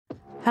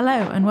Hello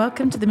and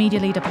welcome to the Media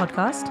Leader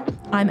podcast.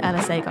 I'm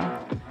Ella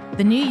Sagar.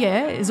 The new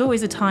year is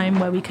always a time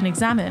where we can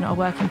examine our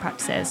working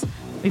practices.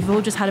 We've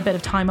all just had a bit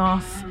of time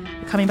off,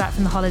 we're coming back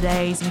from the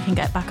holidays, and we can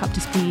get back up to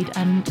speed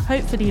and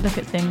hopefully look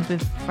at things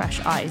with fresh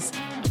eyes.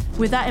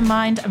 With that in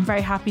mind, I'm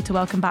very happy to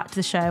welcome back to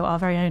the show our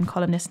very own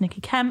columnist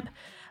Nikki Kemp,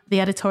 the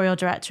editorial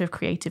director of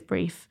Creative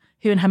Brief,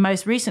 who in her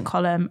most recent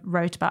column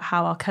wrote about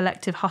how our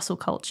collective hustle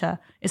culture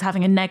is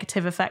having a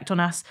negative effect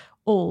on us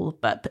all,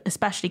 but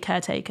especially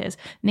caretakers.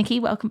 Nikki,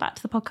 welcome back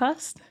to the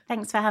podcast.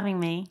 Thanks for having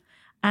me.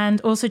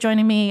 And also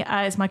joining me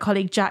is my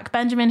colleague Jack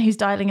Benjamin, who's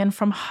dialing in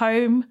from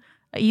home.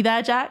 Are you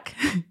there, Jack?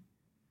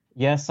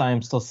 Yes, I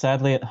am still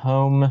sadly at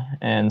home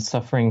and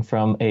suffering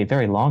from a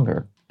very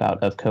longer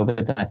bout of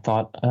COVID than I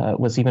thought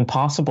was even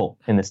possible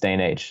in this day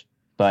and age.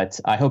 But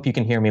I hope you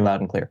can hear me loud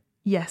and clear.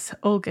 Yes,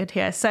 all good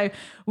here. So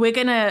we're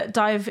going to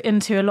dive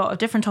into a lot of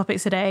different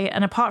topics today.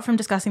 And apart from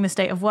discussing the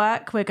state of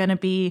work, we're going to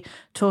be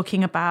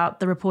talking about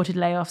the reported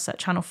layoffs at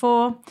Channel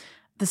 4,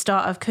 the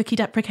start of cookie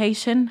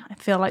deprecation. I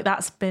feel like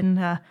that's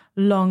been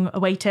long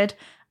awaited.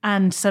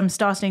 And some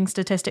startling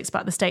statistics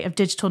about the state of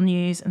digital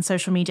news and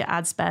social media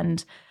ad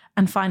spend.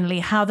 And finally,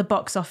 how the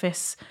box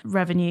office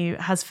revenue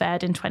has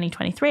fared in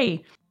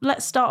 2023.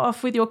 Let's start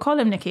off with your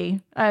column,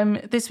 Nikki.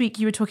 This week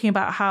you were talking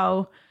about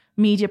how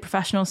media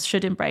professionals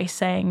should embrace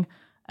saying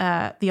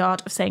the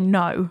art of saying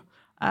no,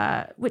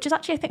 which is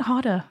actually, I think,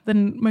 harder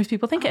than most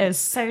people think it is.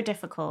 So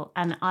difficult.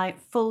 And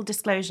full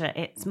disclosure,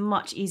 it's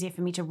much easier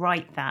for me to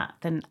write that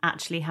than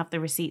actually have the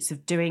receipts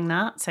of doing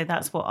that. So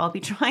that's what I'll be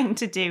trying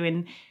to do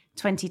in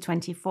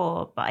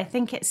 2024. But I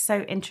think it's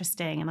so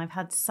interesting. And I've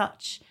had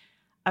such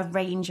a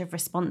range of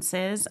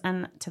responses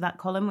and to that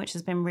column, which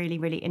has been really,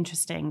 really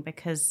interesting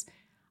because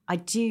I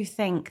do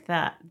think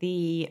that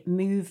the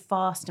move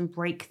fast and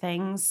break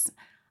things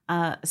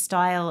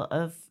style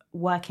of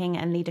working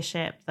and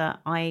leadership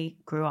that I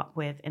grew up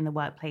with in the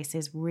workplace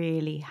is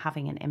really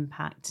having an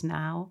impact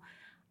now.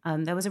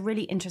 There was a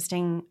really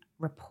interesting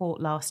report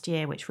last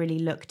year which really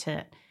looked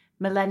at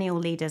millennial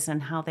leaders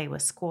and how they were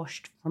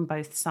squashed from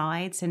both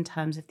sides in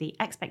terms of the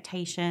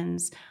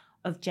expectations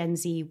of Gen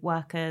Z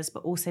workers,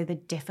 but also the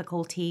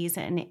difficulties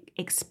in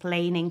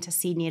explaining to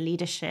senior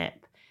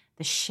leadership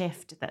the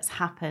shift that's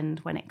happened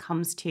when it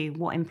comes to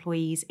what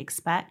employees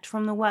expect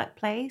from the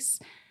workplace.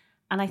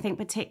 And I think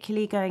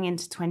particularly going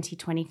into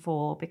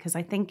 2024, because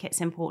I think it's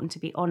important to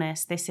be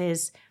honest, this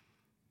is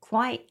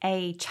quite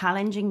a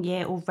challenging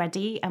year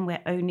already, and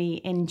we're only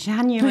in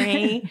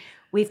January.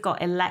 We've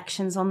got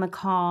elections on the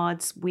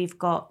cards.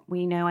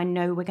 I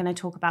know we're going to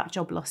talk about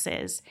job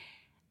losses.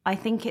 I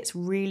think it's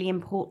really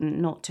important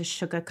not to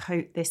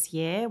sugarcoat this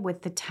year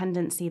with the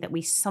tendency that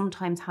we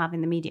sometimes have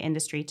in the media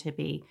industry to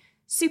be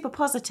super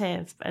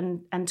positive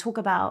and talk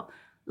about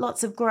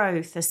lots of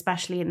growth,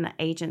 especially in the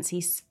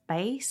agency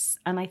space.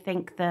 And I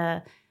think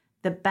the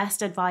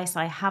best advice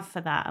I have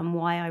for that and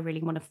why I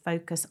really want to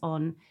focus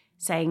on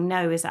saying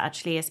no is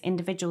actually as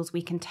individuals,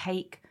 we can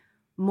take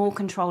more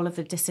control of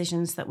the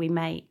decisions that we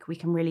make. We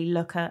can really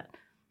look at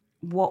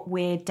what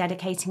we're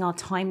dedicating our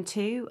time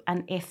to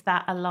and if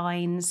that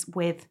aligns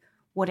with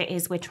what it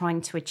is we're trying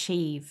to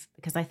achieve.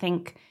 Because I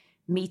think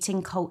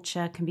meeting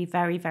culture can be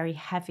very, very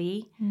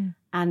heavy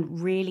and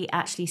really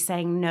actually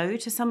saying no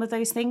to some of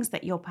those things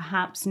that you're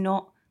perhaps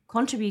not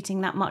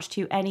contributing that much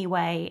to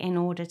anyway in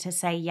order to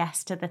say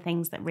yes to the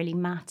things that really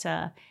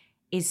matter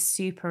is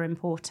super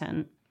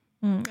important.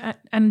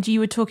 And you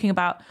were talking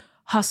about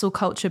hustle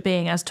culture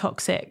being as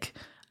toxic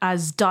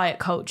as diet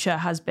culture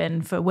has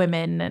been for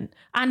women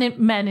and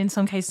men in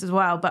some cases as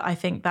well. But I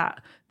think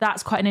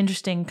that's quite an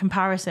interesting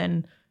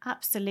comparison.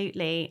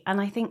 Absolutely.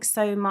 And I think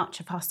so much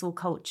of hustle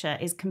culture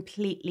is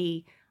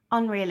completely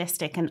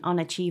unrealistic and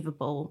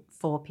unachievable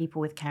for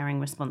people with caring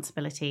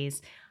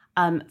responsibilities.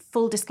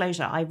 Full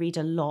disclosure, I read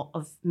a lot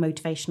of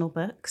motivational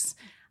books,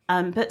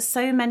 but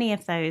so many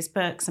of those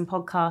books and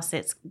podcasts,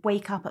 it's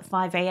wake up at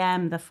 5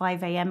 a.m., the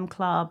 5 a.m.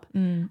 club.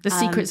 The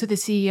secrets of the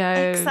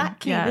CEO.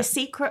 Exactly. Yeah. The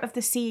secret of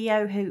the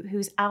CEO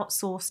who's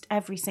outsourced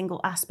every single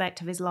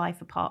aspect of his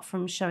life apart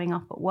from showing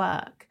up at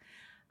work.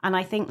 And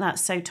I think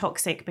that's so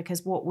toxic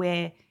because what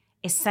we're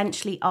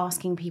essentially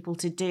asking people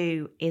to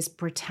do is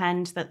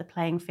pretend that the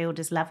playing field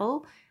is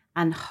level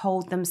and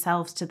hold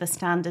themselves to the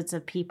standards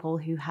of people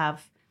who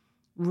have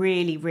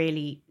really,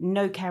 really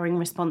no caring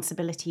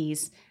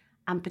responsibilities.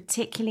 And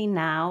particularly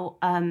now,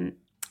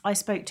 I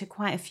spoke to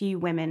quite a few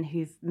women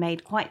who've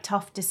made quite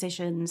tough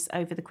decisions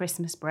over the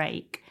Christmas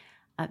break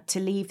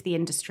to leave the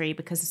industry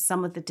because of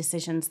some of the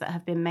decisions that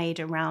have been made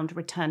around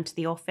return to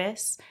the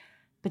office,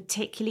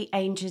 particularly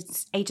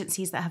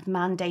agencies that have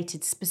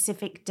mandated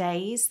specific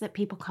days that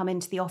people come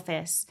into the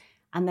office,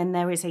 and then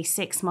there is a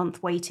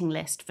 6-month waiting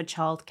list for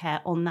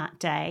childcare on that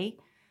day.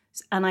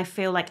 And I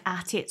feel like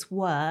at its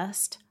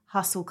worst,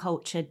 hustle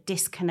culture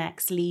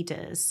disconnects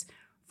leaders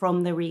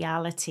from the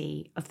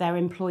reality of their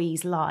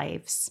employees'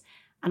 lives.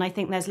 And I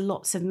think there's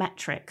lots of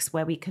metrics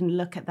where we can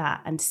look at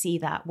that and see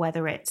that,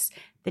 whether it's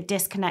the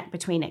disconnect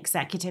between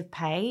executive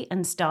pay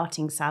and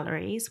starting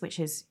salaries, which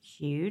is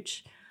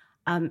huge,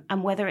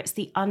 and whether it's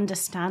the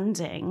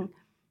understanding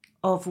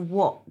of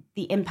what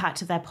the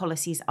impact of their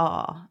policies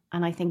are.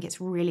 And I think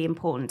it's really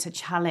important to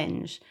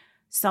challenge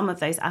some of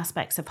those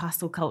aspects of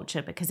hustle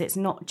culture, because it's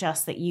not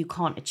just that you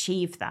can't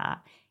achieve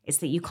that, it's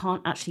that you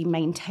can't actually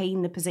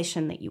maintain the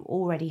position that you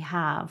already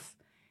have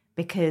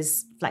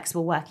because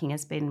flexible working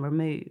has been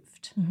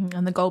removed. Mm-hmm.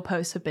 And the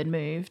goalposts have been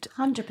moved.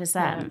 100%.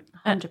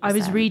 Yeah. 100%. I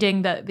was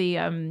reading that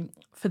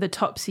for the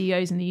top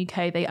CEOs in the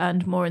UK, they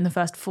earned more in the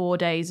first 4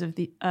 days of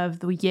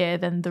the year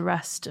than the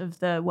rest of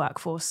the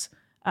workforce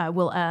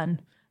will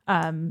earn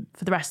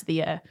for the rest of the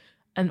year,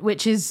 and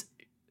which is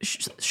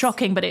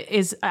shocking. But it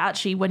is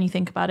actually, when you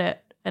think about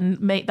it, and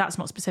that's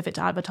not specific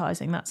to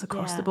advertising, that's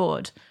across the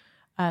board.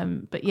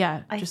 But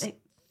yeah, I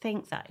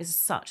think that is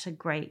such a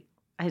great.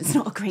 It's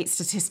not a great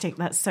statistic.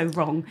 That's so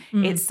wrong.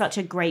 It's such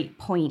a great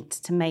point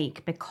to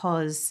make,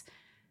 because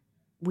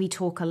we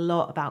talk a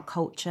lot about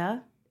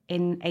culture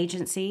in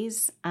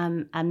agencies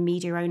and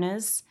media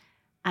owners,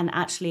 and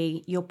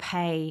actually your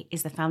pay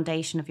is the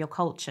foundation of your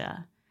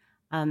culture.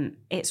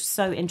 It's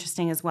so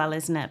interesting as well,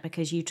 isn't it?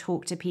 Because you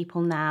talk to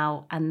people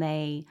now and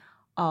they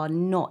are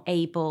not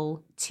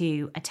able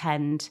to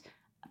attend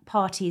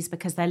parties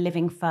because they're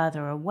living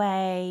further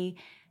away.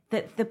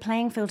 That the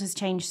playing field has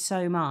changed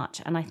so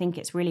much. And I think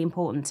it's really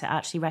important to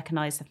actually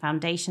recognize the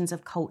foundations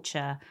of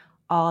culture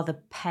are the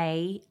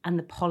pay and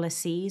the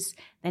policies.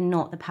 They're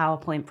not the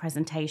PowerPoint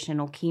presentation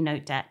or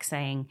keynote deck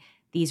saying,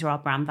 these are our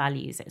brand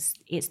values.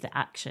 It's the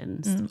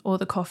actions. Or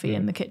the coffee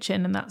in the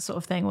kitchen and that sort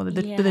of thing, or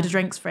the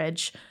drinks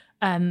fridge.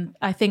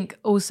 I think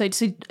also,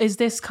 is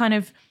this kind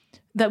of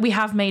that we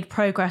have made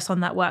progress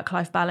on that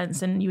work-life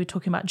balance? And you were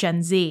talking about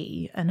Gen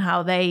Z and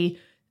how they,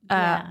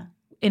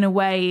 in a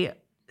way,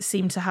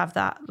 seem to have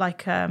that,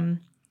 like the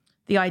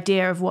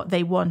idea of what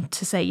they want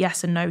to say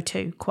yes and no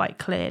to quite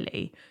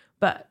clearly.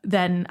 But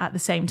then at the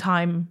same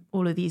time,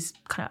 all of these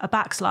kind of a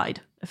backslide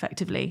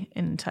effectively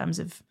in terms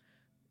of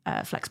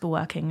flexible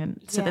working.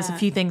 And so there's a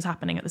few things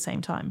happening at the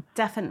same time.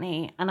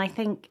 Definitely. And I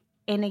think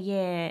in a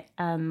year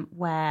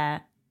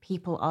where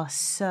people are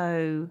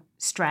so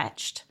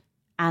stretched,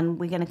 and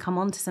we're going to come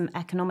on to some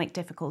economic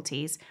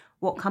difficulties,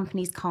 what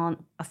companies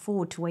can't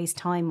afford to waste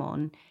time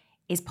on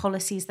is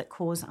policies that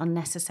cause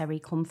unnecessary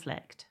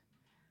conflict.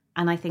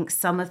 And I think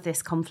some of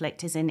this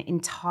conflict is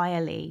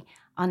entirely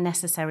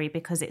unnecessary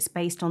because it's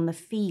based on the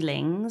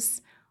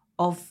feelings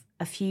of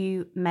a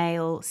few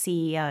male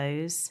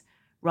CEOs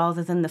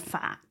rather than the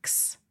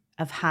facts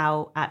of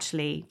how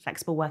actually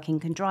flexible working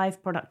can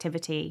drive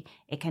productivity.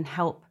 It can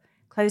help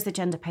close the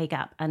gender pay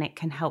gap, and it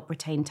can help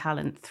retain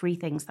talent. 3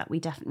 things that we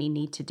definitely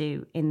need to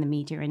do in the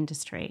media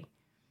industry.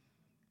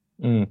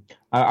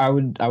 I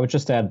would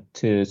just add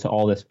to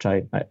all this, which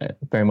I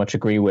very much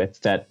agree with,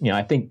 that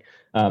I think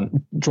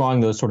drawing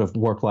those sort of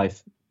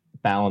work-life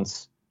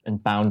balance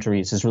and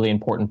boundaries is really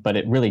important, but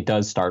it really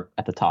does start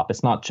at the top.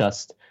 It's not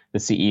just the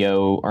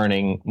CEO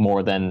earning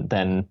more than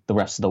the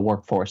rest of the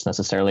workforce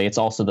necessarily. It's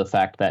also the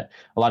fact that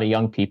a lot of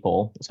young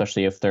people,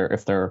 especially if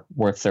they're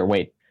worth their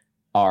weight,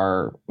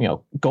 are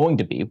going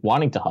to be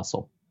wanting to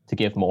hustle, to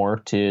give more,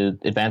 to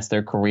advance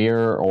their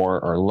career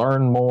or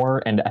learn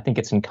more. And I think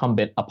it's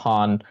incumbent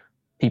upon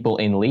people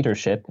in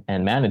leadership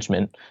and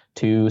management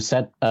to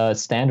set a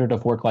standard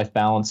of work-life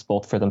balance,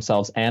 both for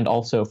themselves and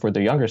also for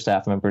their younger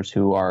staff members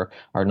who are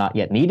not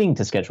yet needing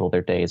to schedule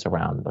their days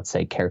around, let's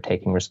say,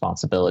 caretaking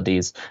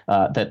responsibilities,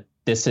 that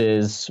this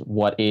is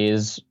what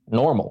is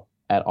normal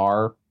at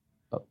our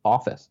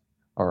office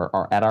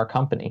or at our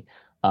company.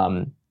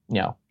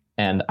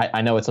 And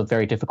I know it's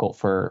very difficult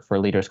for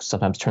leaders to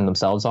sometimes turn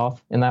themselves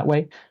off in that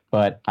way,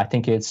 but I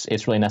think it's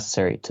really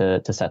necessary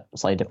to set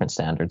slightly different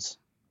standards.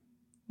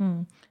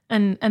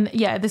 And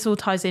yeah, this all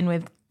ties in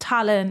with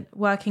talent,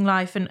 working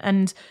life,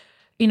 and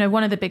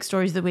one of the big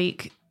stories of the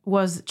week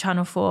was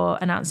Channel 4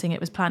 announcing it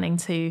was planning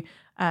to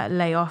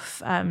lay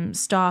off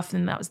staff,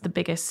 and that was the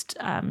biggest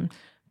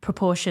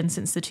proportion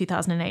since the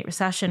 2008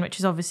 recession, which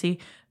is obviously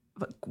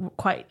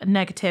quite a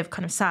negative,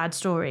 kind of sad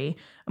story.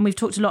 And we've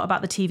talked a lot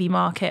about the TV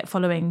market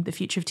following the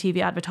Future of TV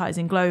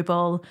Advertising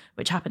Global,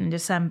 which happened in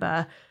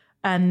December,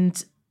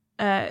 and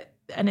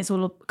it's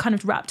all kind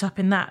of wrapped up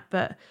in that.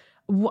 But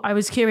I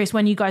was curious,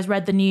 when you guys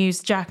read the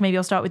news, Jack, maybe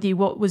I'll start with you.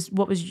 What was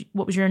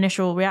your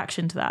initial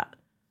reaction to that?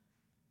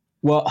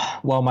 Well,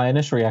 my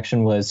initial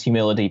reaction was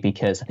humility,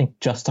 because I think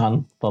just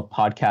on the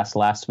podcast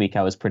last week,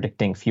 I was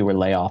predicting fewer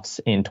layoffs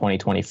in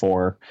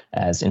 2024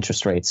 as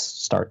interest rates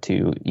start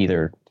to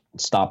either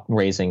stop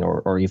raising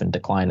or even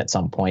decline at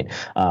some point.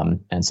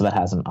 And so that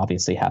hasn't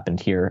obviously happened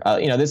here.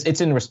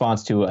 It's in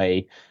response to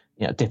a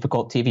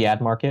difficult TV ad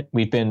market.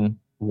 We've been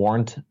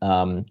warned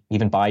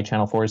even by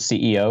Channel 4's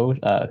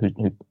CEO,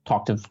 who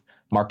talked of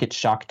market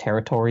shock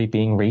territory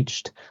being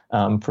reached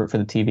for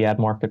the TV ad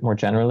market more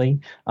generally.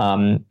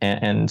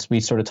 And we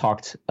sort of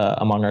talked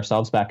among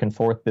ourselves back and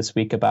forth this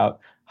week about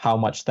how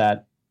much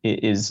that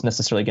is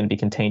necessarily going to be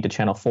contained to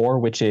Channel 4,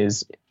 which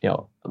is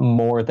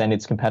more than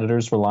its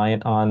competitors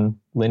reliant on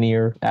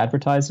linear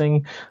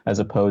advertising, as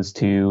opposed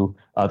to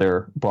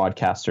other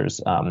broadcasters.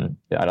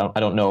 I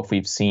don't know if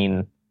we've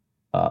seen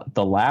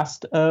the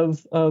last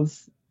of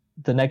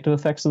the negative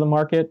effects of the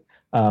market,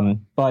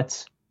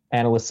 but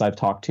analysts I've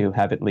talked to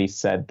have at least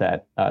said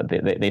that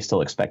they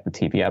still expect the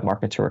TV ad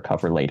market to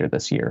recover later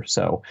this year.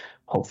 So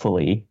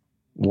hopefully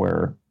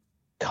we're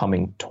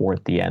coming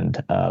toward the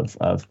end of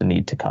the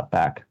need to cut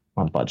back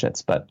on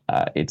budgets. But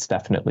it's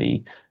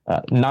definitely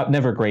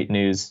never great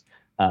news.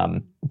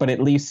 But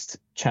at least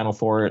Channel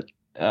 4,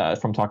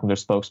 from talking to their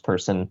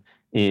spokesperson,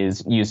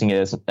 is using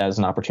it as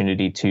an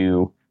opportunity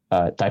to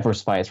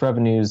diversify its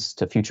revenues,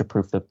 to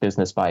future-proof the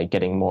business by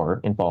getting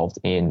more involved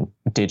in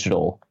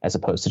digital as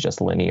opposed to just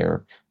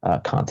linear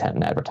content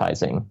and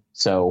advertising.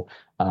 So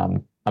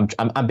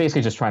I'm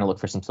basically just trying to look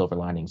for some silver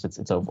linings.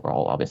 It's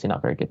overall obviously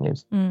not very good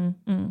news.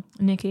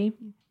 Nikki?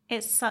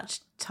 It's such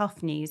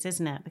tough news,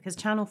 isn't it? Because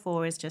Channel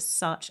 4 is just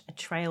such a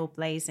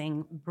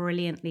trailblazing,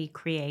 brilliantly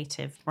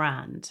creative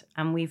brand.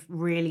 And we've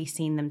really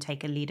seen them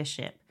take a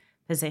leadership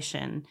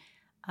position.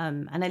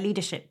 And a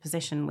leadership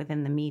position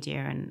within the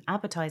media and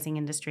advertising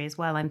industry as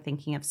well. I'm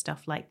thinking of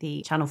stuff like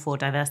the Channel 4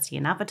 Diversity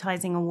in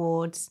Advertising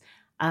Awards,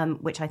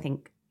 which I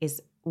think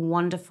is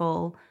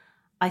wonderful.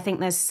 I think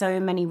there's so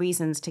many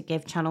reasons to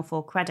give Channel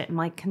 4 credit.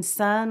 My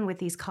concern with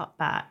these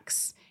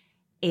cutbacks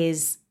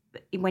is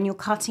when you're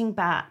cutting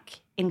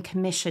back in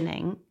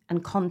commissioning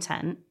and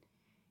content,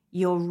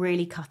 you're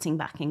really cutting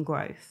back in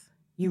growth.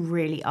 You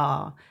really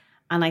are.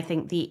 And I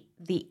think the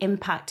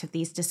impact of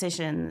these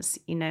decisions,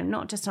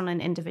 not just on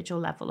an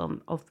individual level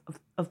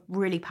of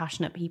really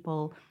passionate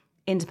people,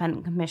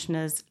 independent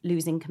commissioners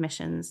losing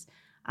commissions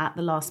at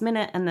the last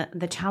minute, and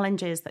the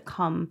challenges that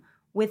come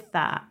with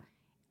that.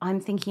 I'm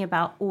thinking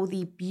about all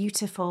the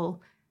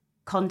beautiful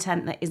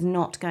content that is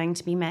not going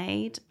to be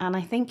made. And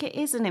I think it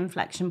is an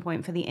inflection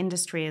point for the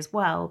industry as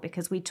well,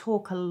 because we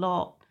talk a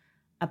lot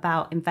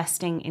about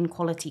investing in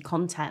quality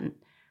content,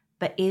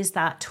 but is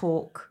that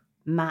talk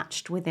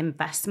matched with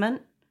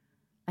investment?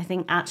 I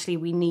think actually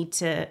we need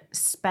to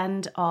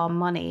spend our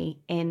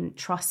money in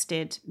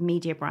trusted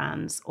media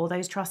brands, or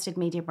those trusted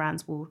media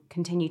brands will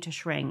continue to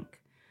shrink.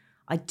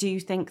 I do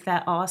think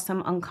there are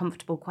some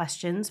uncomfortable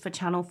questions for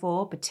Channel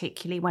 4,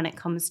 particularly when it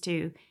comes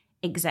to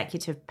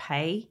executive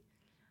pay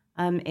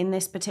in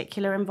this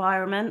particular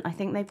environment. I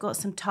think they've got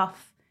some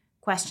tough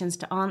questions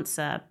to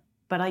answer,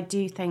 but I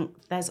do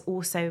think there's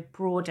also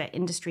broader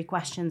industry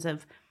questions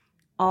of,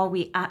 are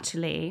we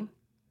actually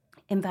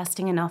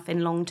investing enough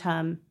in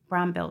long-term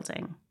brand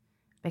building?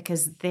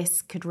 Because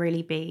this could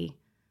really be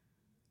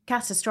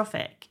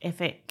catastrophic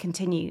if it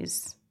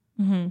continues.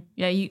 Mm-hmm.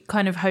 Yeah, you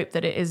kind of hope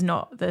that it is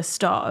not the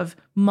start of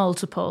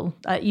multiple.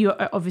 You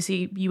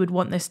would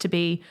want this to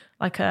be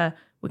like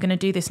we're going to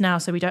do this now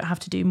so we don't have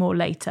to do more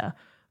later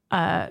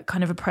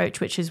kind of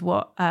approach, which is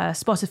what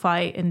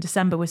Spotify in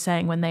December was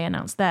saying when they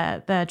announced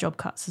their job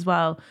cuts as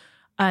well.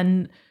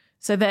 And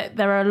so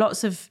there are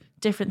lots of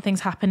different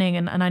things happening.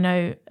 And I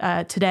know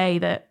today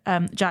that,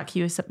 Jack,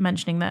 you were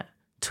mentioning that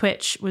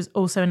Twitch was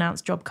also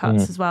announced job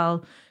cuts as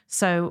well.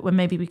 So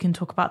maybe we can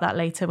talk about that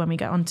later when we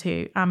get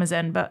onto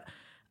Amazon. But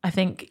I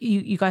think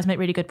you guys make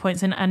really good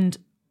points. And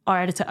our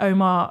editor,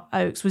 Omar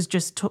Oakes, was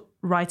just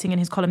writing in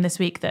his column this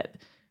week that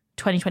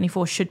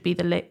 2024 should be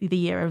the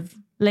year of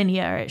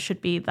linear. It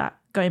should be that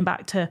going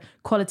back to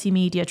quality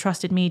media,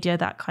 trusted media,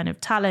 that kind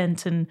of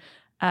talent and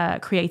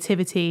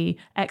creativity,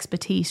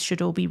 expertise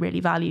should all be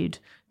really valued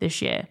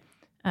this year.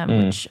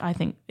 Which I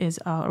think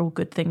are all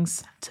good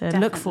things to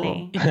look for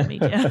in the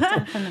media.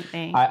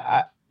 Definitely.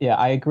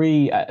 I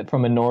agree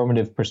from a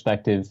normative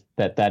perspective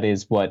that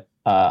is what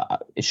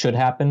it should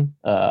happen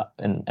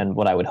and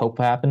what I would hope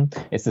to happen.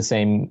 It's the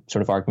same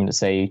sort of argument to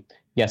say,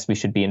 yes, we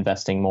should be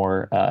investing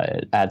more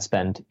ad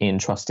spend in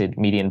trusted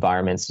media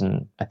environments.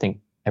 And I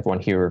think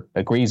everyone here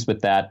agrees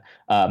with that.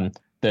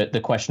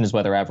 The question is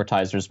whether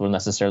advertisers will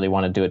necessarily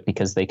want to do it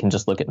because they can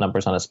just look at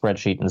numbers on a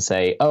spreadsheet and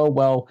say, oh,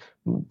 well,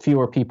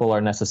 fewer people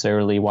are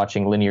necessarily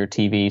watching linear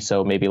TV,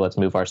 so maybe let's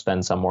move our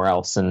spend somewhere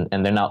else. And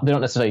they don't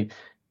necessarily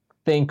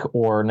think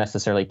or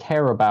necessarily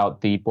care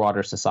about the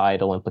broader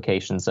societal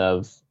implications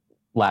of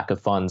lack of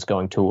funds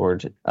going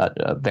toward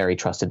very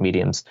trusted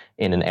mediums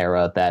in an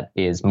era that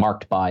is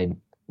marked by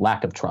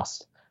lack of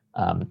trust.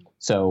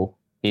 So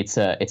it's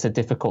a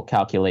difficult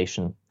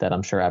calculation that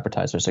I'm sure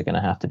advertisers are going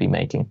to have to be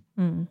making.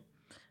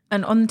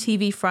 And on the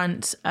TV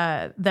front,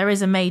 there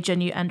is a major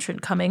new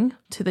entrant coming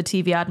to the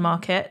TV ad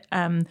market,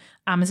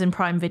 Amazon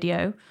Prime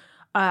Video.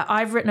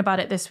 I've written about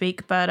it this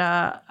week, but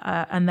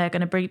and they're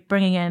going to be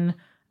bringing in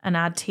an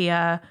ad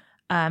tier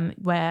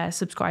where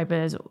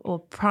subscribers or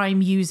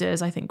Prime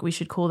users, I think we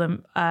should call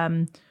them,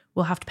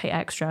 will have to pay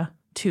extra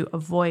to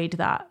avoid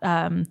that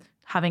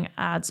having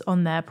ads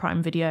on their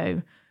Prime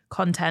Video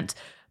content.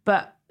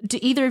 But do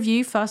either of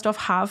you, first off,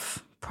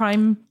 have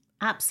Prime?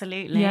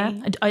 Absolutely. Yeah.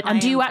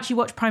 And do you actually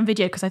watch Prime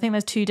Video? Because I think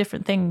there's two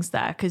different things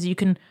there, because you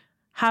can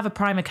have a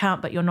Prime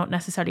account, but you're not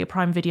necessarily a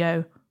Prime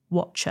Video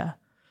watcher.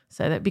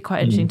 So that'd be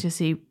quite interesting to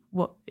see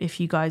what if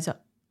you guys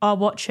are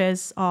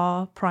watchers,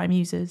 are Prime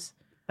users.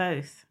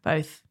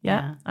 Both.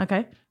 Yeah.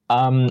 Okay.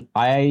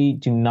 I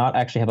do not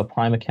actually have a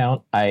Prime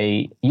account.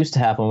 I used to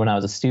have one when I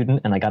was a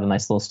student, and I got a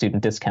nice little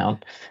student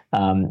discount,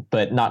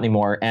 but not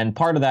anymore. And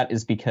part of that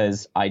is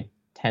because I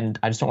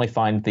just don't really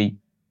find the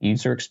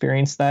user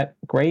experience that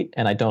great,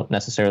 and I don't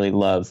necessarily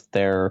love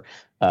their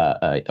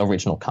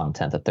original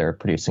content that they're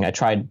producing. I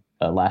tried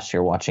last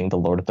year watching the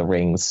Lord of the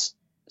Rings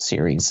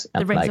series.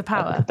 The Rings of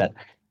Power.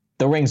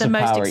 The Rings of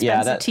Power. The most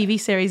expensive TV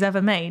series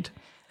ever made.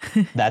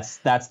 That's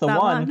the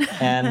one.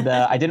 And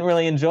I didn't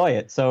really enjoy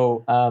it.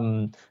 So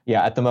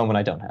at the moment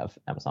I don't have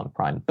Amazon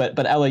Prime.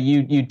 But Ella,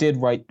 you did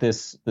write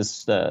this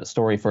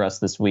story for us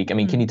this week. I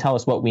mean, can you tell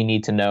us what we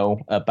need to know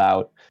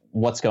about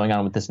what's going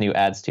on with this new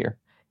ads tier?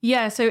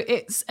 Yeah, so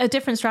it's a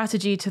different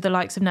strategy to the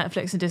likes of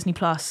Netflix and Disney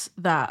Plus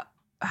that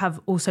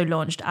have also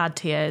launched ad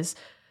tiers,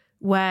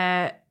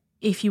 where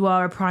if you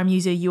are a Prime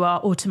user, you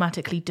are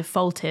automatically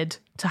defaulted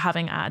to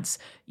having ads.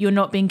 You're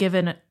not being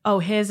given,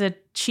 here's a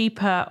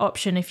cheaper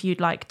option if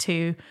you'd like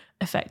to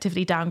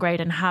effectively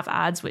downgrade and have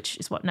ads, which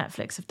is what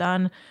Netflix have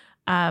done.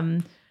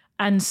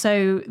 And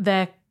so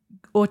they're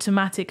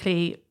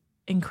automatically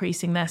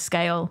increasing their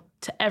scale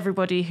to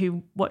everybody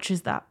who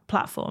watches that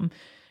platform.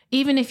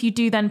 Even if you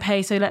do then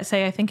pay, so let's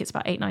say I think it's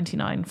about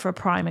 $8.99 for a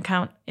Prime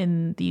account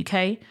in the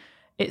UK.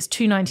 It's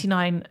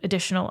 $2.99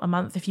 additional a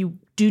month if you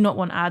do not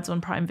want ads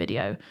on Prime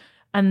Video.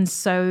 And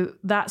so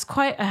that's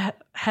quite a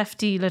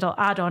hefty little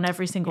add-on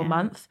every single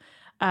month.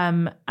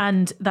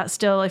 And that's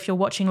still, if you're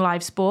watching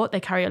live sport,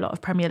 they carry a lot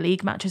of Premier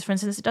League matches, for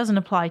instance. It doesn't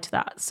apply to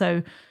that.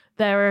 So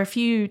there are a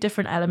few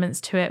different elements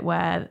to it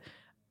where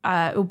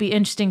it will be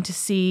interesting to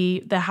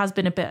see. There has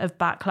been a bit of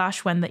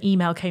backlash when the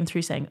email came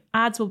through saying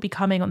ads will be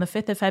coming on the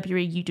 5th of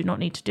February. You do not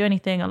need to do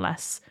anything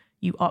unless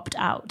you opt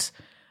out.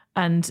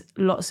 And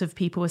lots of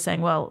people were saying,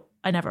 well,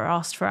 I never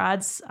asked for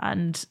ads.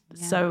 And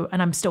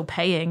I'm still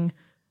paying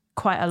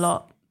quite a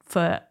lot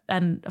for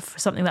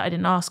something that I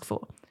didn't ask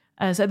for.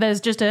 So there's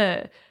just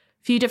a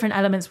few different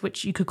elements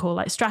which you could call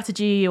like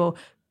strategy or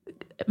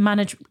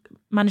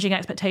managing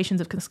expectations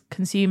of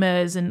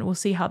consumers, and we'll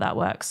see how that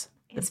works.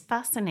 It's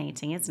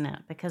fascinating, isn't it?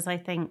 Because I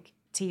think,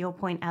 to your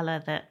point,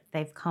 Ella, that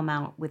they've come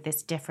out with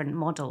this different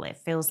model. It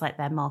feels like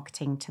they're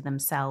marketing to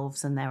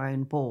themselves and their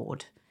own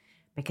board.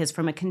 Because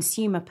from a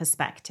consumer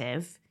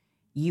perspective,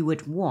 you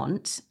would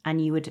want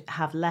and you would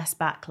have less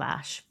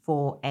backlash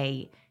for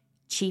a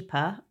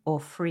cheaper or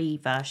free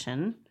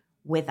version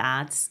with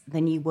ads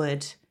than you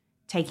would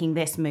taking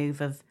this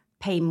move of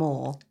pay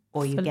more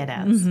or you get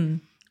ads. Mm-hmm.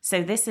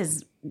 So this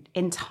is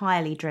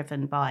entirely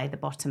driven by the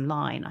bottom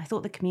line. I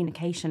thought the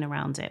communication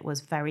around it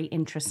was very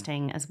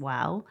interesting as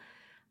well.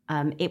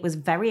 It was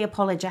very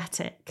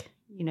apologetic,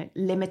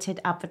 limited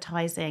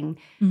advertising,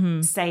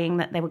 saying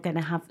that they were going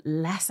to have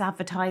less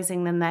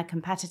advertising than their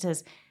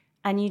competitors.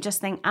 And you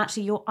just think,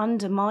 actually, you're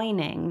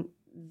undermining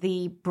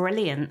the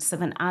brilliance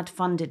of an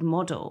ad-funded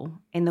model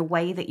in the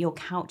way that you're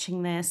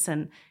couching this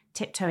and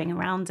tiptoeing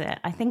around it.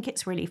 I think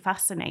it's really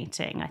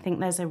fascinating. I think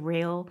there's a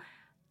real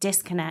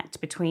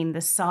disconnect between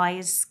the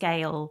size,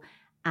 scale,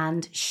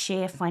 and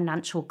sheer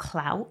financial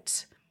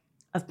clout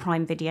of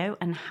Prime Video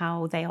and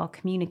how they are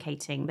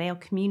communicating. They are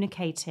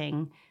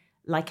communicating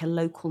like a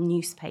local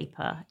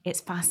newspaper. It's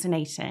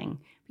fascinating.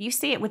 But you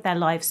see it with their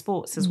live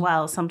sports as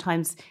well.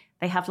 Sometimes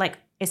they have like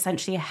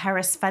essentially a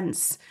Harris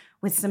fence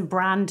with some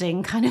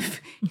branding kind of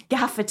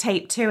gaffer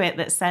tape to it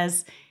that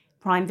says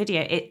Prime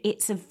Video.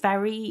 It's a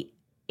very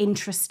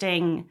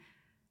interesting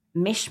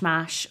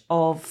mishmash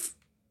of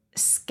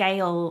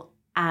scale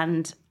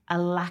and a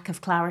lack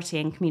of clarity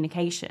in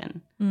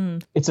communication.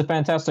 It's a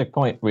fantastic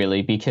point,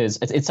 really, because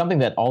it's something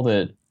that all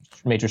the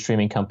major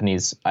streaming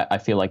companies, I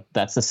feel like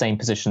that's the same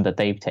position that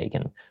they've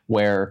taken,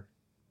 where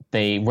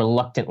they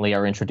reluctantly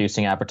are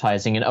introducing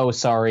advertising and,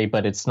 sorry,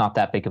 but it's not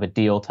that big of a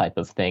deal type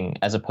of thing,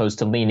 as opposed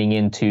to leaning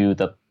into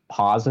the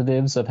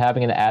positives of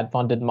having an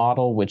ad-funded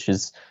model, which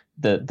is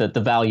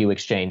the value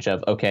exchange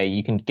of, okay,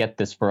 you can get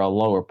this for a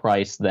lower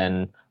price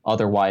than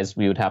otherwise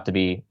we would have to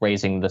be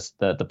raising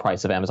the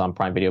price of Amazon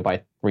Prime Video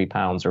by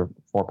 £3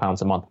 or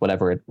 £4 a month,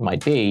 whatever it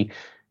might be.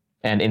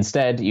 And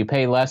instead you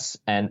pay less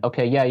and,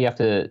 okay, yeah, you have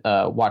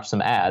to watch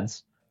some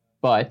ads,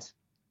 but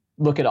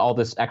look at all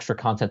this extra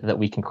content that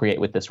we can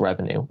create with this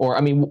revenue. Or,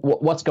 I mean,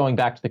 what's going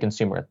back to the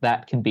consumer?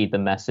 That can be the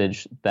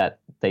message that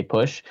they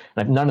push.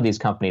 And none of these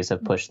companies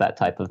have pushed that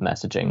type of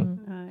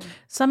messaging.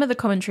 Some of the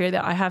commentary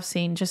that I have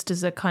seen, just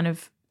as a kind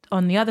of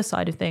on the other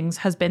side of things,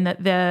 has been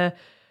that the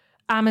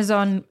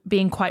Amazon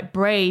being quite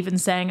brave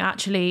and saying,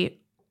 actually,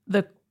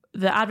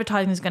 the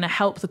advertising is going to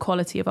help the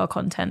quality of our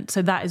content.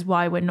 So that is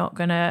why we're not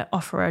going to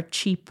offer a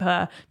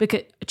cheaper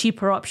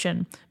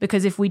option.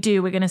 Because if we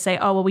do, we're going to say,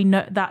 we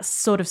know that's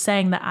sort of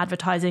saying that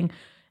advertising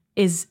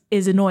is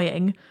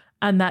annoying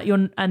and that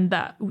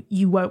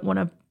you won't want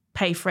to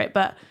pay for it.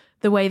 But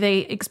the way they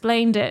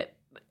explained it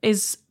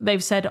is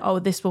they've said,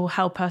 this will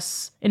help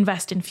us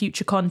invest in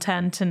future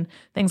content and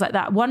things like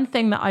that. One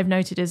thing that I've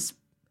noted is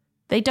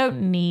they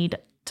don't need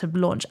to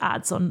launch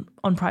ads on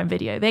Prime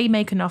Video. They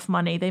make enough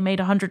money. They made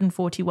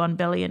 141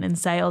 billion in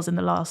sales in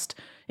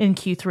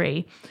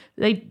Q3.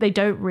 They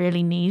don't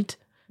really need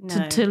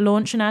to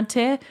launch an ad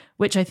tier,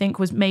 which I think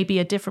was maybe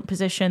a different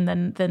position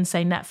than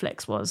say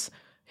Netflix was,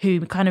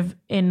 who kind of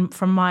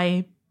from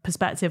my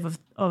perspective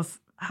of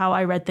how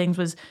I read things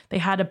was they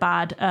had a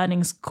bad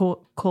earnings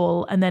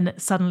call, and then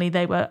suddenly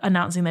they were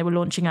announcing they were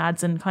launching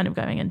ads and kind of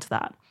going into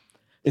that.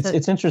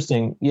 It's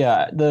interesting.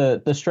 Yeah,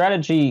 the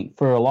strategy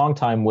for a long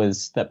time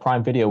was that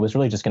Prime Video was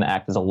really just going to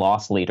act as a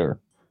loss leader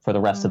for the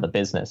rest of the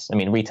business. I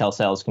mean, retail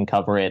sales can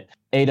cover it.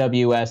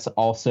 AWS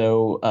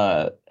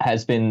also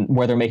has been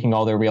where they're making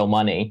all their real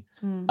money.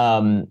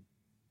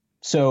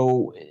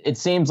 So it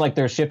seems like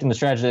they're shifting the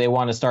strategy. They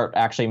want to start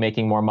actually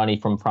making more money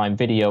from Prime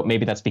Video.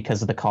 Maybe that's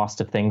because of the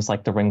cost of things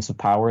like the Rings of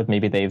Power.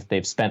 Maybe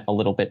they've spent a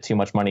little bit too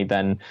much money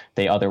than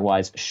they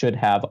otherwise should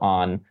have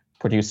on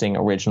producing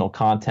original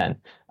content.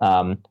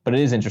 But it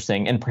is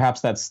interesting, and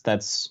perhaps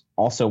that's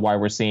also why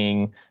we're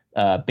seeing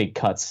big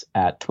cuts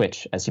at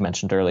Twitch, as you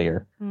mentioned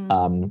earlier.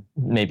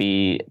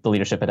 Maybe the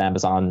leadership at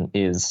Amazon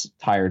is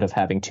tired of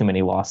having too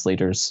many loss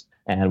leaders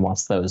and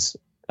wants those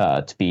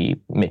to be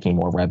making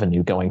more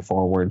revenue going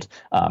forward.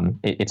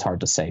 It's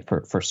hard to say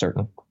for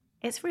certain.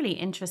 It's really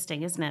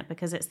interesting, isn't it?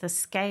 Because it's the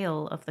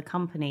scale of the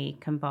company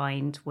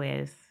combined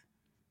with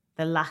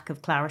the lack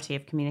of clarity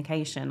of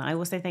communication. I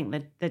also think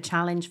that the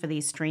challenge for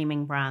these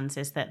streaming brands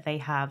is that they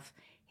have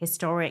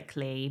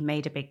historically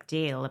made a big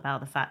deal about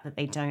the fact that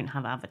they don't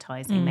have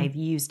advertising. They've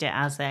used it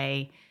as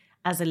a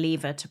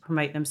lever to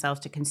promote themselves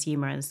to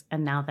consumers,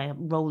 and now they're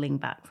rolling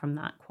back from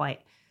that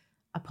quite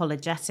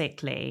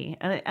apologetically.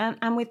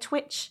 And with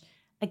Twitch,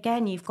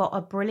 again, you've got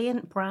a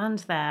brilliant brand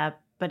there,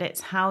 but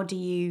it's how do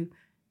you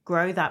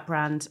grow that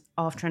brand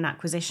after an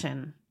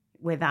acquisition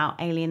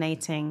without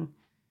alienating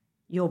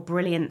your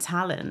brilliant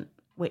talent,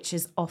 which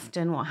is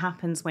often what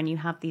happens when you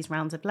have these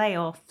rounds of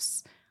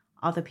layoffs.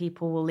 Other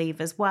people will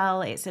leave as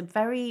well. It's a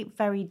very,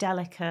 very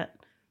delicate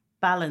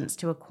balance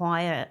to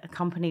acquire a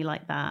company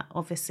like that.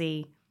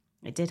 Obviously,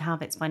 it did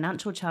have its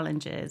financial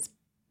challenges,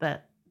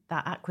 but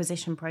that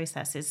acquisition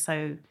process is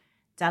so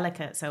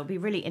delicate. So it'll be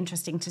really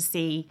interesting to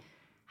see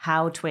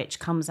how Twitch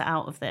comes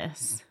out of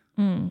this.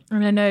 And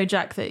I know,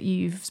 Jack, that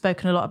you've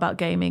spoken a lot about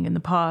gaming in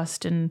the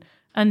past, and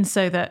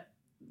so that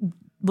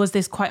was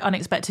this quite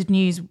unexpected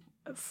news?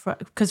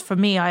 Because for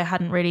me, I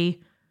hadn't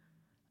really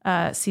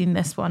seen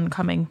this one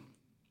coming.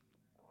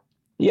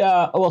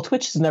 Yeah, well,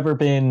 Twitch has never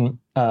been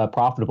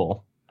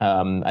profitable.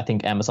 I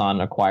think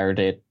Amazon acquired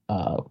it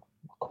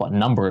quite a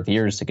number of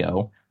years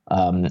ago.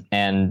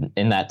 And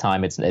in that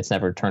time, it's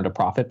never turned a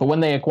profit. But when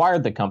they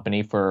acquired the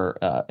company for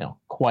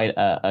quite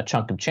a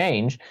chunk of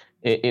change,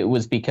 it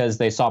was because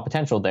they saw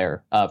potential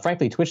there.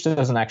 Frankly, Twitch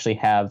doesn't actually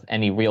have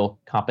any real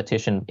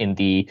competition in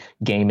the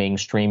gaming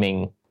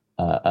streaming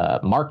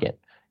market.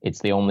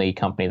 It's the only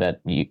company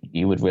that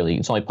you would really,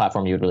 it's the only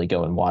platform you would really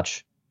go and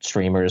watch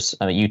streamers.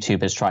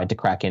 YouTube has tried to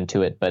crack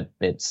into it, but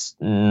it's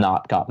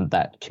not gotten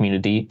that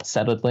community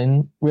settled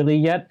in really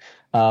yet.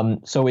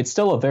 So it's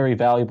still a very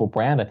valuable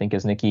brand, I think,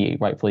 as Nikki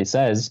rightfully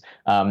says.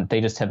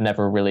 They just have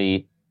never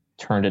really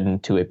turned it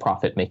into a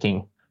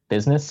profit-making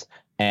business.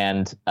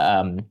 And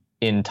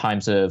in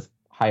times of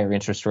higher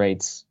interest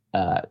rates,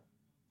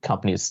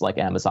 companies like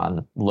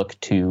Amazon look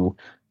to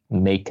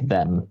make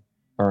them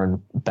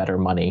earn better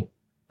money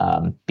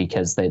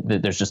because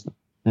there's just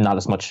not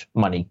as much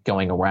money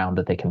going around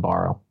that they can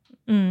borrow.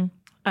 And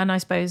I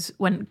suppose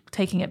when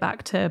taking it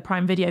back to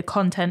Prime Video,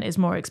 content is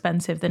more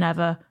expensive than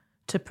ever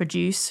to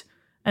produce.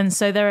 And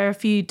so there are a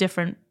few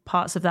different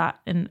parts of that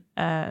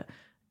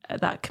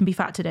that can be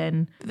factored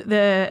in.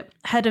 The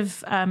head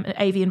of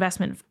AV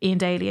investment, Ian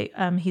Daly,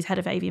 he's head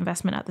of AV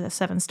investment at the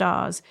 7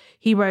 Stars.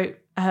 He wrote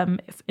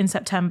in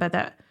September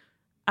that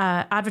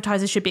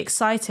advertisers should be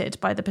excited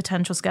by the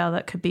potential scale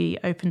that could be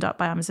opened up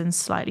by Amazon's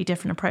slightly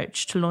different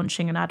approach to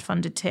launching an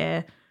ad-funded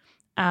tier,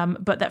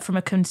 but that from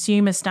a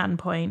consumer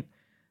standpoint,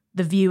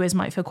 the viewers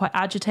might feel quite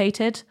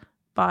agitated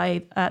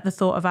by the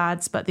thought of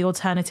ads, but the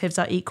alternatives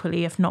are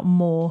equally, if not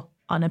more,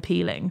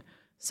 unappealing.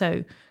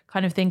 So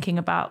kind of thinking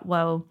about,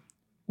 well,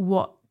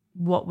 what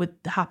would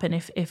happen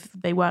if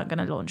they weren't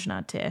going to launch an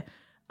ad tier?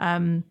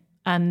 And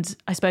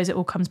I suppose it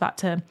all comes back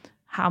to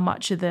how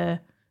much of the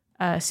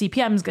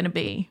CPM is going to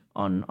be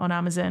on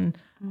Amazon.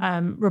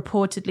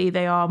 Reportedly,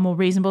 they are more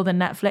reasonable than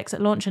Netflix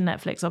at launch, and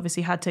Netflix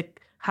obviously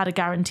had a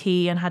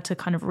guarantee and had to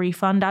kind of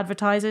refund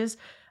advertisers.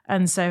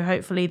 And so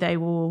hopefully they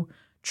will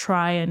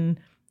try and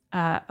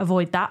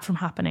avoid that from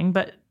happening.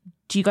 But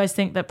do you guys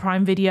think that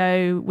Prime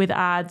Video with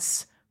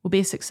ads will be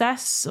a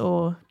success,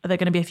 or are there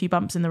going to be a few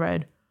bumps in the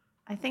road?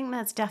 I think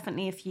there's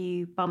definitely a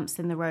few bumps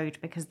in the road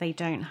because they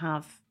don't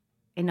have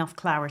enough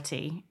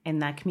clarity in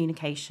their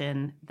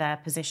communication, their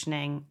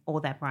positioning,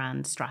 or their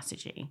brand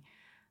strategy.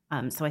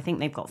 So I think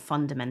they've got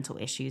fundamental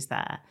issues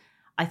there.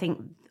 I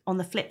think on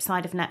the flip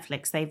side of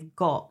Netflix, they've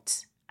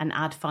got an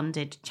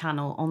ad-funded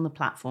channel on the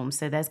platform.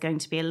 So there's going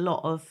to be a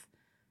lot of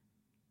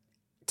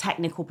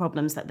technical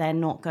problems that they're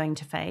not going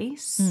to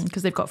face.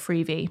 Because they've got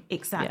Freevee.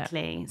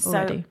 Exactly. Yeah, so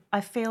already. I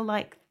feel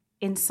like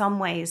in some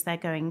ways they're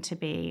going to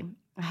be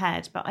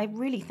ahead. But I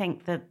really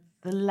think that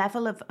the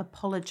level of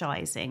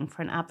apologizing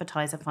for an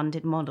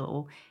advertiser-funded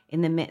model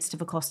in the midst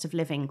of a cost of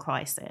living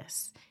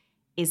crisis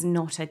is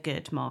not a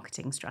good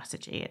marketing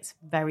strategy. It's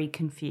very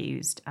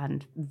confused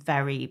and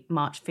very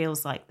much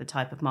feels like the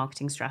type of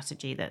marketing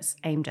strategy that's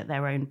aimed at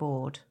their own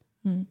board.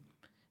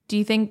 Do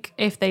you think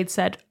if they'd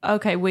said,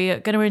 okay, we're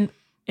going to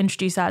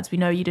introduce ads, we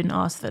know you didn't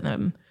ask for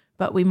them,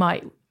 but we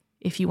might,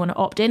 if you want to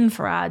opt in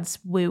for ads,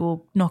 we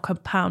will knock a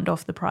pound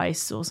off the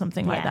price or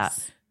something like that?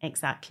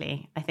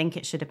 Exactly. I think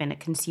it should have been a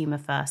consumer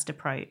first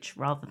approach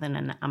rather than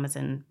an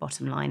Amazon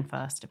bottom line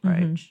first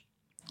approach.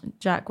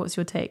 Jack, what's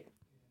your take?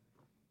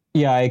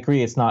 Yeah, I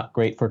agree. It's not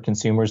great for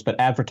consumers, but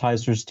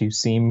advertisers do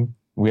seem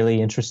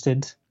really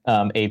interested.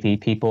 AV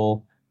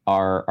people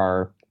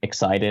are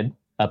excited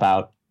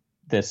about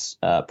this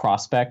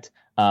prospect.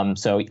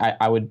 So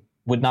I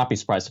would not be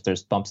surprised if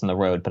there's bumps in the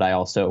road, but I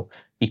also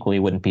equally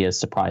wouldn't be as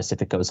surprised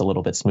if it goes a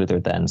little bit smoother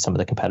than some of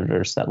the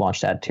competitors that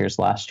launched ad tiers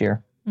last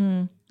year.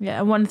 Yeah,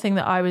 and one thing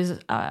that I was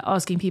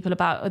asking people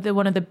about,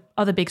 one of the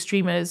other big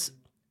streamers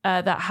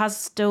that has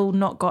still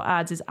not got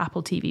ads is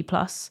Apple TV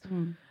Plus.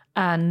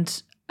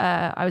 And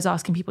I was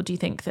asking people, do you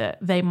think that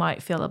they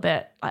might feel a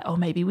bit like, oh,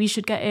 maybe we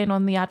should get in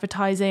on the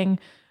advertising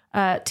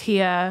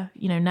tier?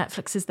 You know,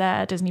 Netflix is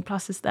there, Disney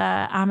Plus is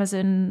there,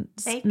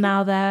 Amazon's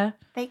now there.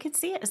 They could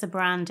see it as a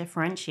brand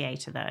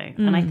differentiator,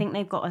 though. And I think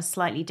they've got a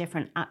slightly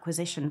different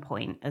acquisition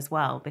point as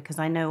well, because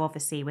I know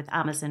obviously with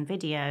Amazon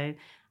Video,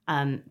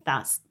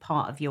 that's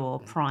part of your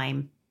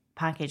Prime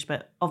package.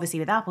 But obviously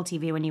with Apple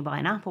TV, when you buy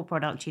an Apple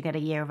product, you get a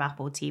year of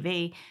Apple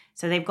TV.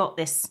 So they've got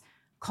this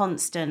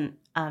constant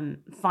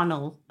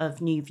funnel of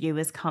new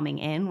viewers coming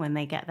in when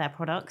they get their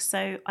products.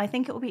 So I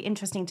think it will be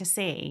interesting to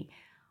see.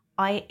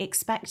 I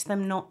expect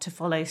them not to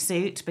follow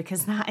suit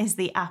because that is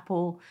the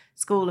Apple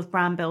school of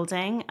brand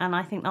building. And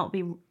I think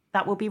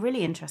that will be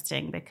really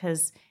interesting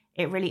because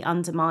it really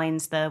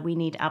undermines we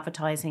need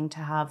advertising to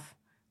have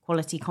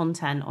quality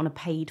content on a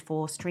paid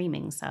for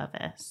streaming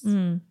service.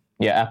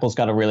 Yeah, Apple's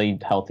got a really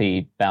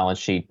healthy balance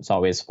sheet. It's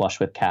always flush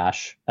with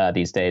cash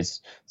these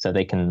days. So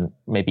they can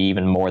maybe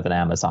even more than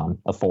Amazon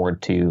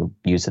afford to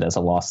use it as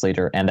a loss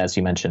leader. And as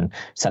you mentioned,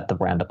 set the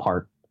brand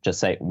apart.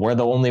 Just say, we're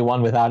the only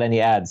one without any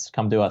ads.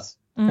 Come to us.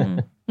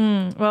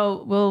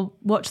 Well, we'll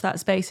watch that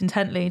space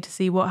intently to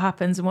see what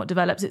happens and what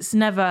develops. It's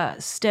never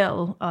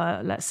still,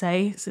 let's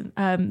say.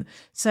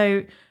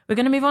 So we're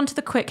going to move on to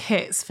the quick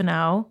hits for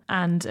now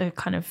and a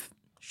kind of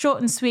short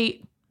and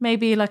sweet,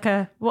 maybe like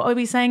what are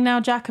we saying now,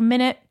 Jack? A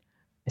minute?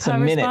 It's a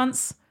minute.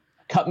 Response?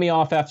 Cut me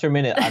off after a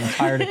minute. I'm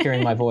tired of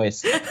hearing my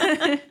voice.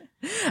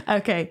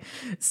 Okay,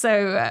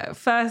 so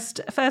first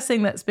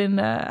thing that's been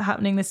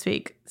happening this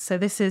week. So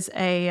this is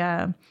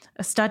a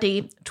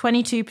study.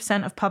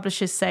 22% of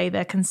publishers say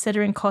they're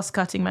considering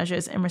cost-cutting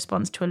measures in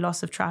response to a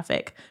loss of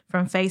traffic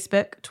from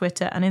Facebook,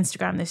 Twitter, and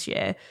Instagram this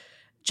year.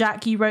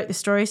 Jack, you wrote the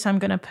story, so I'm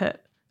going to put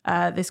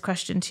this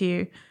question to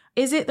you.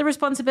 Is it the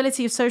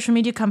responsibility of social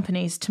media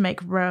companies to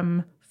make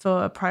room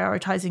for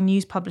prioritizing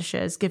news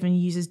publishers, given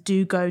users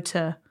do go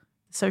to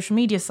social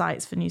media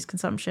sites for news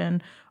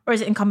consumption? Or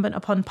is it incumbent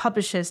upon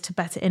publishers to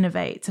better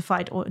innovate to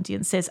find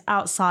audiences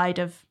outside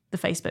of the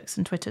Facebooks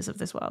and Twitters of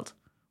this world?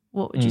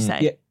 What would you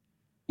say?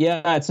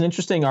 Yeah, it's an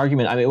interesting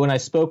argument. I mean, when I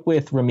spoke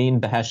with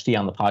Ramin Beheshti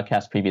on the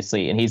podcast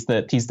previously, and he's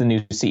the new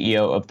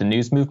CEO of the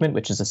News Movement,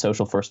 which is a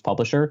social first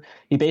publisher,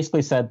 he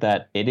basically said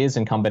that it is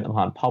incumbent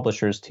upon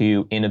publishers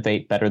to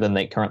innovate better than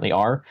they currently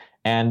are.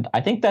 And I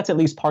think that's at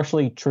least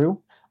partially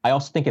true. I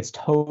also think it's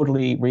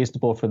totally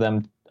reasonable for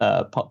them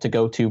to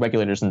go to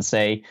regulators and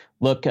say,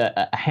 look,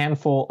 a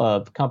handful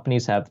of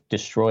companies have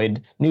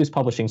destroyed news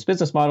publishing's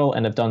business model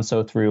and have done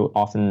so through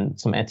often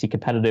some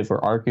anti-competitive or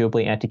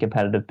arguably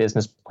anti-competitive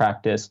business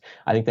practice.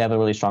 I think they have a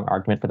really strong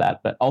argument for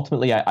that. But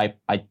ultimately,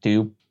 I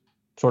do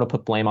sort of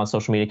put blame on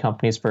social media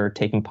companies for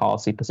taking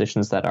policy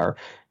positions that are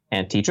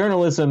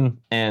anti-journalism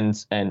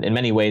and in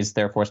many ways,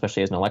 therefore,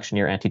 especially as an election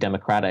year,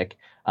 anti-democratic.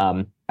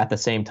 At the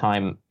same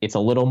time, it's a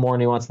little more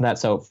nuanced than that.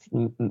 So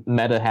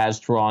Meta has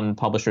drawn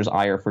publishers'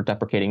 ire for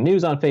deprecating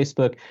news on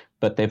Facebook,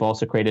 but they've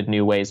also created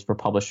new ways for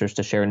publishers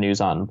to share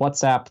news on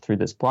WhatsApp through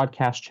this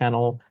broadcast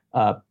channel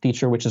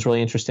feature, which is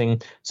really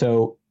interesting.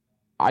 So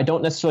I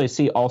don't necessarily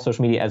see all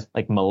social media as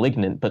like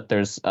malignant, but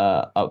there's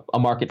a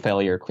market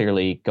failure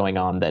clearly going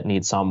on that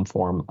needs some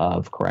form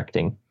of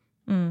correcting.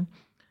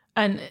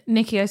 And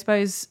Nikki, I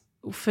suppose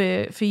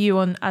for you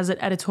as an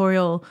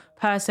editorial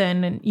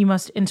person, and you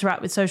must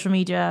interact with social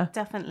media.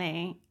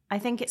 Definitely. I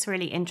think it's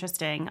really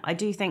interesting. I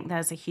do think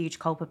there's a huge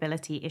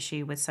culpability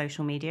issue with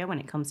social media when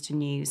it comes to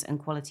news and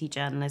quality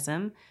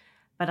journalism.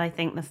 But I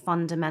think the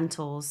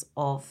fundamentals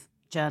of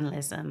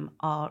journalism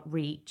are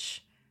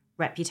reach,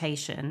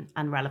 reputation,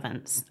 and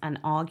relevance.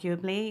 And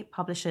arguably,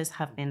 publishers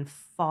have been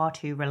far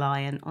too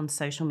reliant on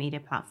social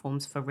media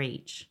platforms for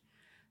reach.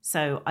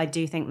 So I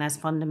do think there's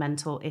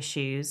fundamental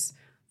issues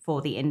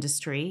for the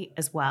industry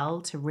as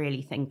well to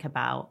really think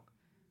about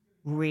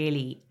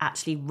really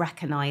actually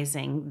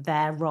recognizing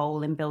their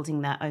role in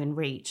building their own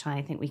reach. And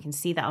I think we can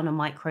see that on a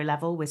micro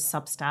level with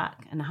Substack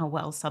and how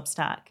well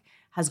Substack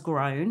has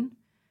grown.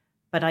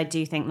 But I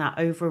do think that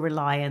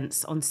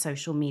over-reliance on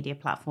social media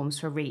platforms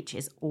for reach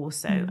is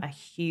also a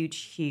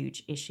huge,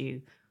 huge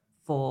issue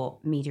for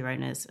media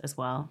owners as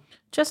well.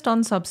 Just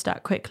on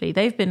Substack quickly,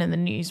 they've been in the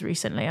news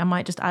recently. I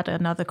might just add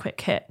another quick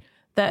hit.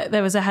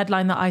 There was a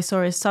headline that I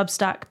saw is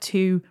Substack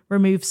to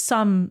remove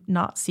some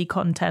Nazi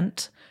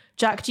content.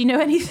 Jack, do you know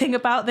anything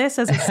about this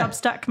as a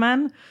Substack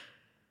man?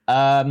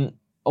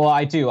 Well,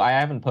 I do. I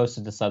haven't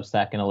posted to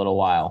Substack in a little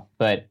while.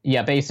 But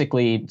yeah,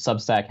 basically,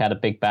 Substack had a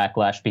big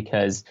backlash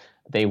because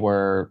they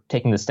were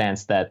taking the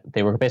stance that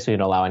they were basically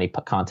going to allow any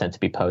content to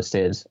be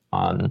posted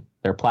on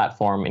their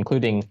platform,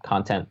 including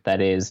content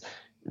that is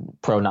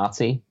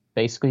pro-Nazi,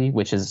 basically,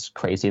 which is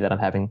crazy that I'm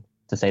having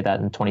to say that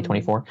in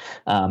 2024.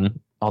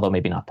 Although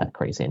maybe not that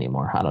crazy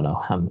anymore. I don't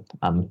know.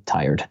 I'm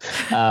tired.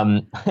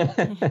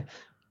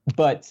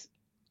 But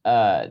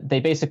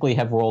they basically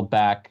have rolled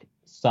back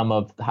some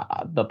of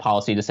the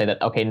policy to say that,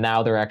 okay,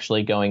 now they're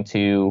actually going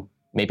to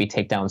maybe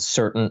take down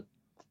certain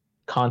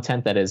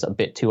content that is a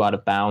bit too out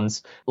of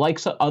bounds. Like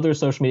other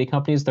social media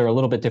companies, they're a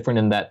little bit different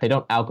in that they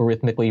don't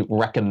algorithmically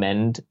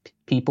recommend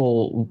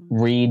people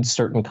read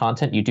certain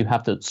content. You do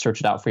have to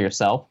search it out for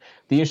yourself.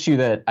 The issue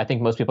that I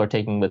think most people are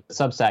taking with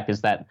Substack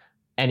is that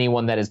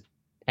anyone that is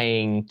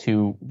paying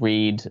to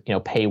read,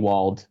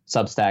 paywalled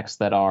Substacks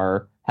that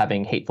are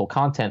having hateful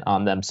content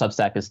on them,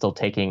 Substack is still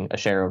taking a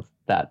share of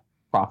that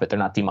profit. They're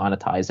not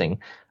demonetizing.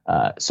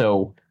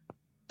 So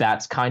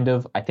that's kind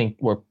of, I think,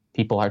 where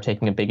people are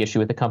taking a big issue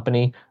with the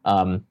company.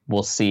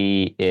 We'll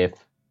see if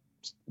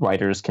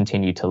writers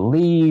continue to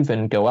leave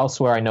and go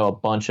elsewhere. I know a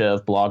bunch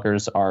of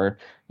bloggers are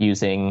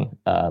using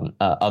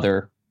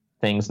other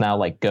things now,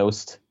 like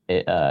Ghost.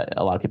 A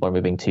lot of people are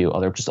moving to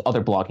other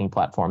blogging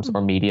platforms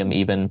or Medium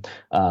even.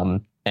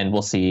 And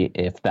we'll see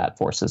if that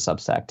forces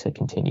Substack to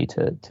continue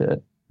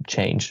to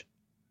change.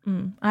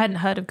 I hadn't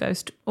heard of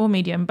Ghost or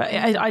Medium, but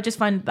I just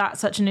find that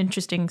such an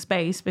interesting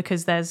space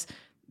because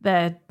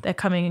they're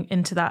coming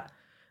into that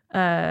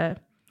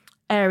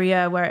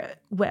area where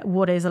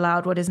what is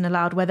allowed, what isn't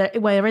allowed,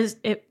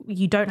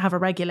 you don't have a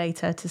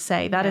regulator to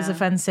say that is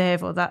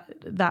offensive or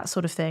that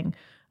sort of thing.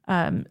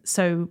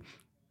 So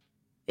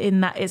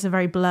in that, it's a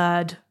very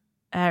blurred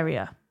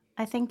area.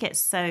 I think it's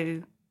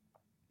so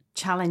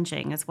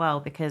challenging as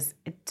well because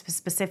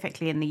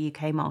specifically in the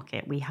UK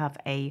market, we have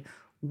a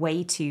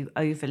way too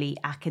overly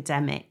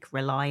academic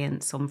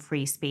reliance on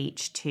free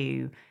speech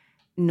to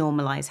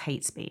normalize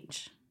hate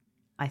speech.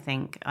 I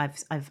think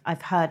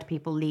I've heard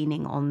people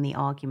leaning on the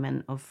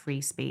argument of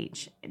free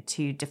speech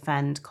to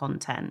defend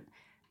content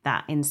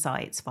that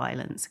incites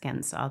violence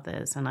against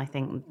others. And I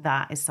think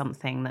that is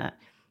something that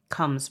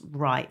comes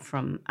right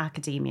from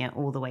academia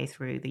all the way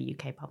through the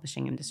UK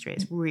publishing industry.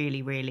 It's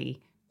really,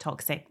 really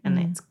toxic, and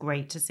it's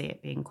great to see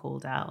it being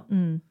called out.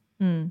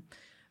 The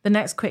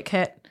next quick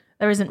hit,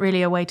 there isn't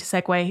really a way to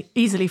segue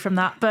easily from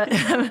that, but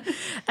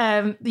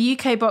the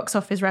UK box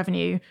office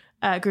revenue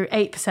grew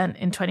 8%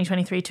 in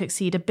 2023 to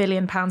exceed £1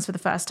 billion for the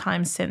first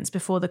time since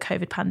before the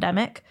COVID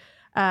pandemic.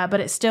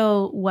 But it's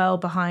still well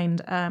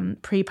behind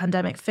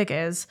pre-pandemic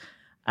figures,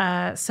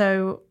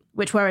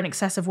 which were in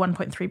excess of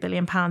 £1.3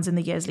 billion in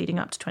the years leading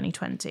up to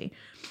 2020.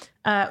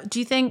 Do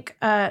you think,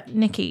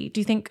 Nikki,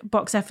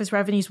 box office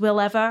revenues will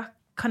ever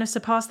kind of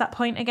surpass that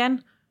point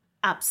again?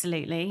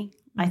 Absolutely.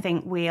 I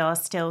think we are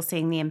still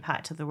seeing the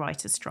impact of the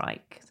writers'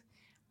 strike.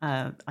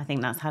 I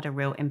think that's had a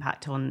real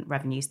impact on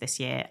revenues this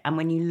year. And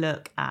when you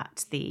look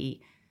at the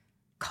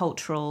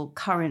cultural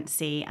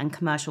currency and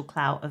commercial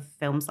clout of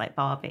films like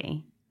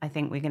Barbie, I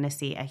think we're going to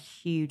see a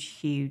huge,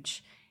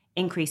 huge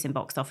increase in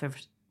box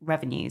office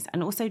revenues,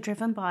 and also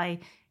driven by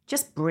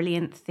just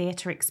brilliant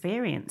theatre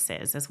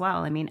experiences as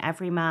well. I mean,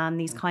 Everyman,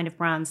 these kind of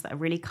brands that are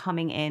really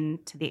coming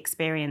into the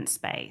experience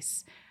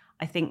space.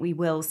 I think we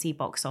will see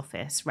box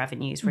office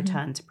revenues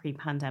return to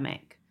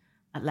pre-pandemic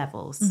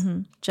levels.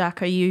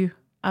 Jack, are you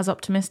as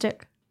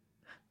optimistic?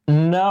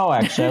 No,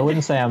 actually, I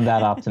wouldn't say I'm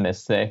that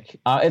optimistic.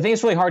 I think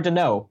it's really hard to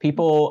know.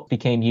 People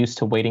became used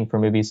to waiting for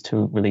movies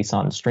to release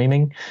on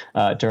streaming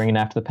during and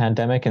after the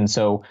pandemic. And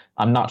so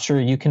I'm not sure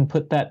you can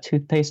put that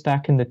toothpaste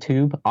back in the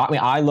tube. I mean,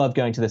 I love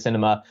going to the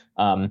cinema,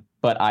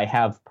 but I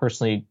have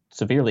personally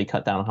severely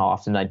cut down on how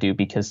often I do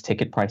because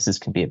ticket prices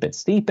can be a bit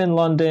steep in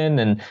London.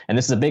 And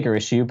this is a bigger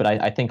issue, but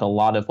I think a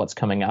lot of what's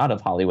coming out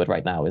of Hollywood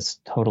right now is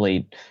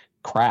totally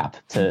crap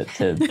to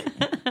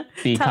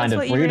be kind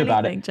of rude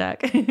about it.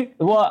 Jack.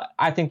 Well,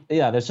 I think,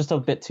 there's just a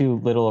bit too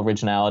little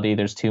originality.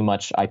 There's too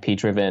much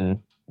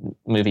IP-driven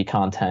movie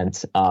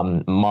content.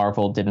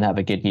 Marvel didn't have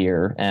a good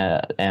year,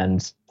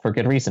 and for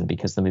good reason,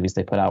 because the movies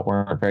they put out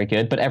weren't very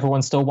good. But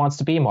everyone still wants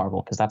to be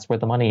Marvel because that's where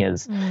the money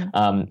is.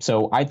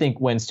 So I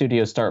think when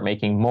studios start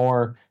making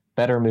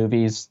better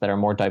movies that are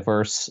more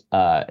diverse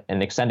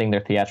and extending their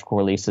theatrical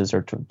releases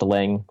or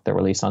delaying their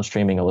release on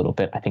streaming a little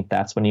bit, I think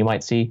that's when you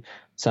might see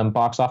some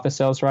box office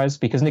sales rise.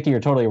 Because, Nikki, you're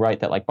totally right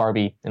that like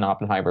Barbie and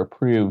Oppenheimer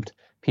proved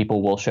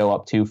people will show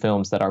up to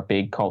films that are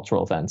big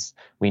cultural events.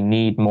 We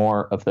need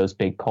more of those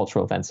big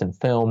cultural events in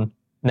film.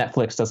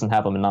 Netflix doesn't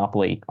have a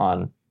monopoly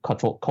on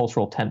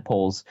cultural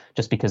tentpoles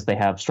just because they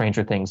have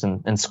Stranger Things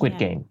and Squid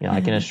Game.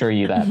 I can assure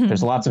you that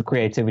there's lots of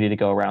creativity to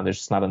go around. There's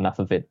just not enough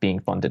of it being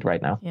funded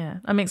right now. Yeah,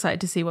 I'm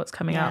excited to see what's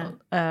coming out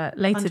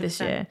later 100%. This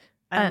year.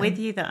 I'm with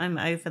you that I'm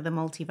over the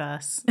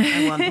multiverse.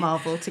 I want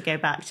Marvel to go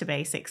back to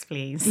basics,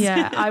 please.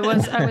 Yeah, I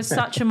was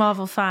such a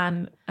Marvel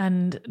fan,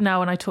 and now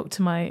when I talk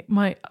to my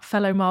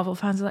fellow Marvel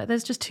fans, I'm like,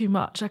 there's just too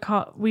much. I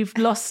can't. We've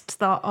lost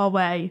our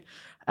way.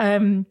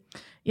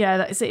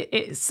 Yeah,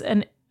 it's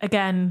and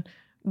again,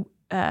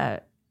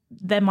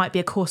 there might be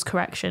a course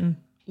correction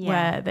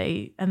where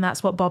and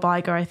that's what Bob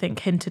Iger, I think,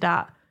 hinted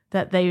at,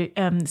 that they,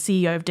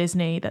 CEO of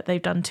Disney, that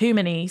they've done too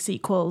many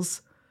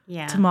sequels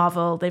to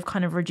Marvel. They've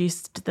kind of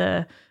reduced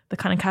the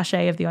kind of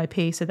cachet of the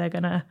IP, so they're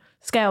going to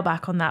scale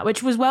back on that,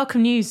 which was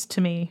welcome news to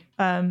me,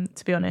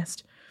 to be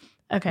honest.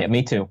 Okay. Yeah,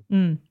 me too.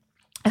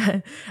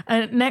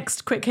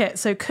 Next quick hit.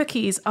 So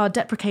cookies are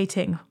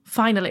deprecating,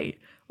 finally,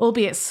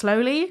 albeit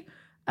slowly.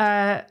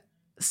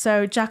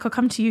 So Jack, I'll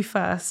come to you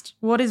first.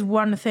 What is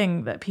one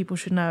thing that people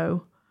should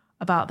know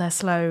about their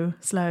slow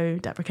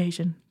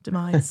deprecation,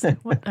 demise,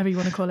 whatever you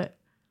want to call it?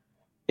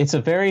 It's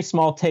a very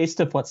small taste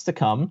of what's to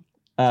come.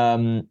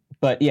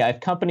 But yeah, if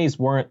companies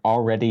weren't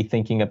already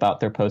thinking about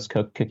their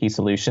post-cookie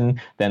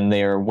solution, then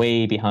they're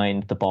way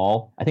behind the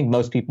ball. I think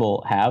most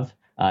people have,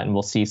 and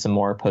we'll see some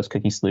more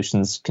post-cookie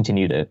solutions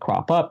continue to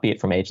crop up, be it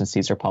from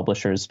agencies or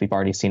publishers. We've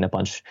already seen a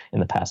bunch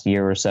in the past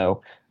year or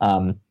so.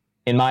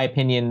 In my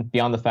opinion,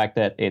 beyond the fact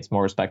that it's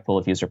more respectful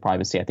of user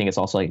privacy, I think it's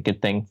also a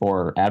good thing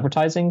for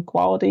advertising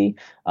quality.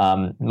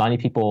 Many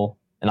people,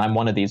 and I'm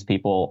one of these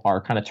people, are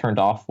kind of turned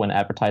off when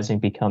advertising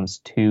becomes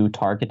too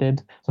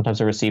targeted.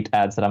 Sometimes I received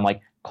ads that I'm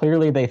like,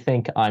 clearly they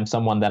think I'm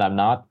someone that I'm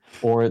not,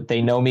 or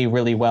they know me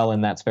really well,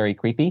 and that's very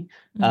creepy.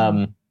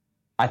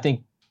 I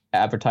think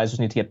advertisers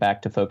need to get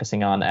back to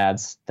focusing on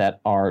ads that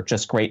are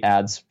just great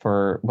ads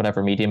for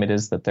whatever medium it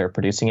is that they're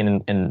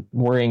producing, and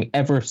worrying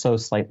ever so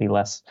slightly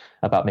less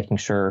about making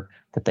sure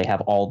that they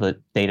have all the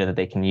data that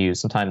they can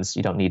use. Sometimes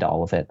you don't need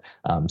all of it.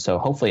 So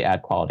hopefully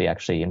ad quality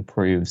actually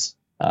improves,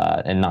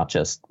 and not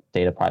just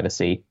data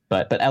privacy.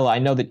 But Ella, I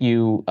know that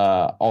you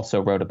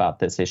also wrote about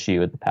this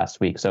issue in the past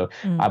week. So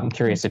I'm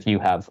curious if you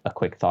have a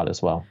quick thought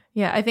as well.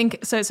 Yeah, I think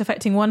so. It's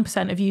affecting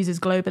 1% of users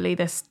globally,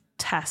 this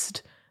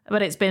test,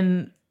 but it's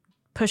been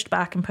pushed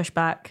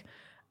back.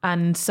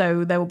 And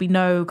so there will be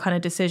no kind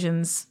of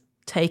decisions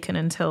taken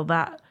until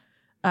that,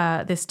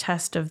 this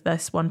test of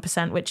this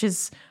 1%, which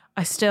is,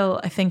 I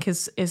think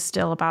is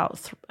still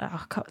about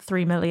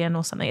 3 million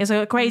or something. It's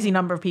a crazy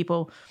number of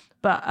people.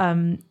 But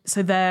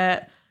so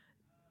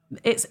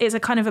it's a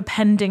kind of a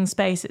pending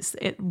space.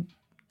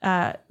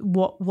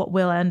 What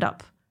will end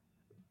up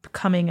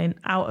coming in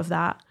out of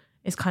that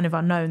is kind of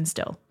unknown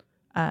still.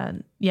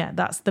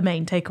 That's the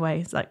main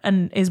takeaway. It's like,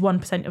 and is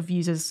 1% of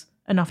users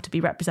enough to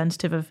be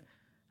representative of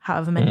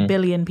however many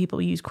billion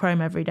people use Chrome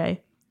every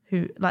day?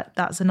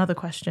 That's another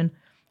question.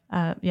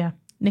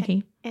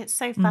 Nikki? It's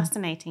so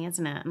fascinating,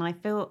 isn't it? And I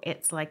feel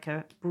it's like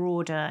a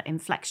broader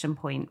inflection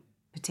point,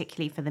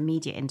 particularly for the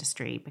media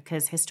industry,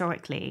 because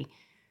historically,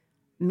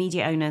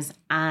 media owners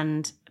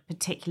and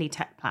particularly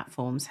tech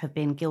platforms have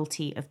been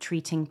guilty of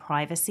treating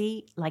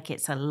privacy like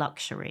it's a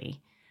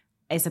luxury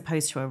as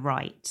opposed to a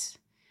right.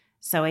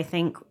 So I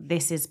think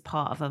this is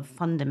part of a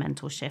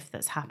fundamental shift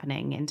that's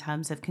happening in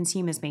terms of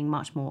consumers being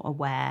much more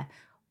aware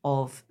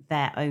of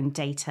their own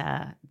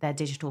data, their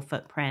digital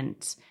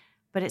footprint.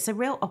 But it's a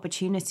real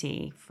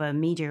opportunity for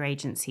media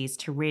agencies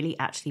to really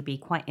actually be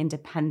quite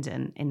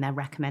independent in their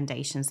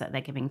recommendations that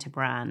they're giving to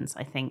brands.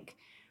 I think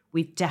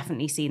we've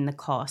definitely seen the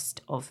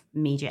cost of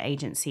media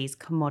agencies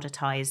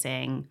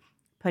commoditizing,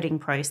 putting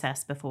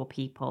process before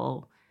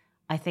people.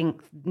 I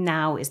think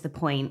now is the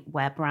point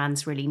where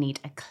brands really need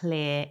a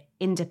clear,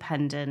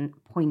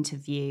 independent point of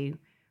view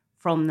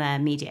from their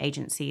media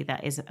agency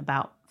that is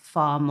about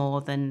far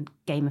more than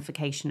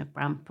gamification of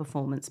brand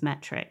performance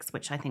metrics,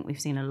 which I think we've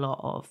seen a lot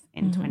of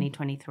in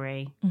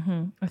 2023.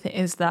 I think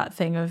is that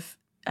thing of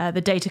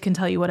the data can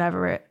tell you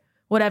whatever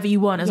you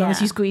want as long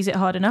as you squeeze it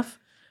hard enough.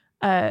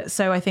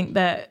 So I think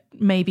that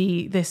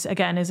maybe this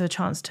again is a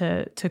chance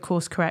to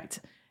course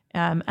correct,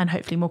 and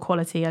hopefully more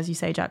quality, as you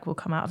say, Jack, will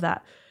come out of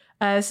that.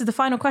 This is the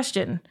final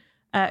question.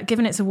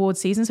 Given it's award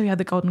season, so we had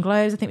the Golden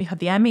Globes, I think we had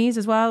the Emmys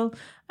as well.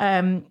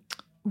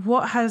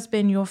 What has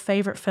been your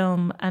favourite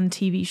film and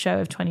TV show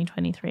of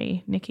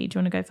 2023? Nikki, do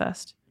you want to go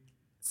first?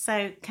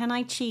 So can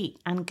I cheat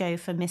and go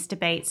for Mr.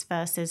 Bates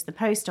versus The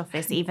Post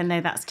Office, even though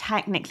that's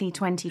technically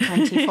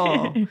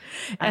 2024?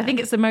 I think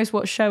it's the most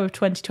watched show of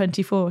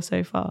 2024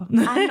 so far.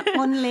 And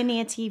on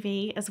linear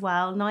TV as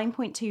well,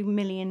 9.2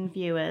 million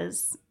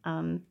viewers.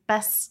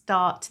 Best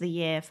start to the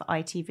year for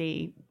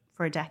ITV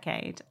for a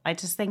decade. I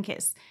just think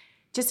it's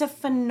just a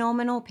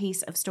phenomenal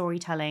piece of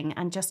storytelling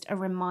and just a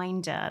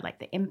reminder, like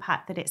the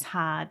impact that it's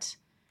had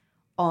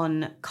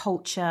on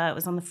culture. It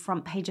was on the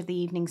front page of the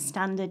Evening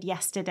Standard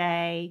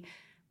yesterday.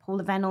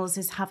 Paula Venables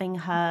is having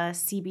her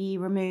CBE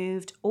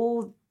removed.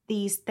 All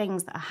these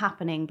things that are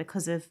happening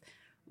because of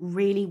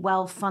really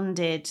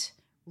well-funded,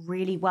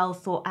 really well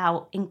thought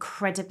out,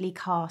 incredibly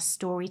cast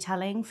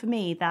storytelling. For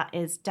me, that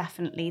is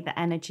definitely the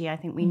energy I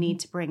think we need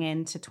to bring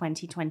into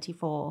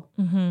 2024.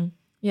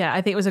 Yeah,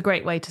 I think it was a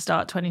great way to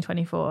start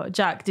 2024.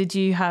 Jack, did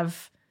you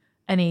have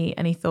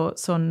any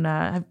thoughts on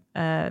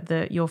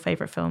your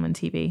favourite film and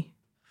TV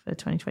for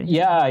 2024?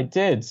 Yeah, I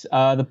did.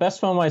 The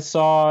best film I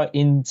saw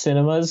in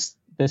cinemas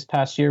this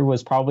past year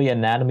was probably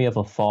Anatomy of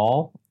a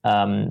Fall.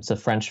 It's a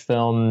French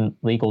film,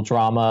 legal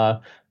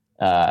drama,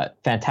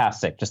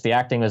 fantastic. Just the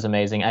acting was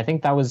amazing. I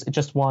think it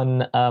just won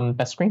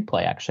Best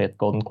Screenplay, actually, at the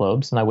Golden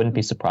Globes, and I wouldn't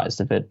be surprised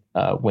if it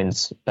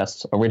wins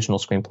Best Original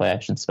Screenplay, I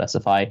should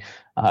specify,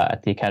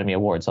 at the Academy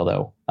Awards,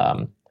 although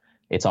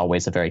it's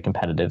always a very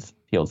competitive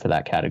field for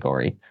that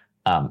category.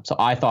 So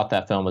I thought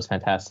that film was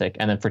fantastic.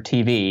 And then for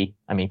TV,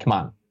 I mean, come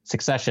on,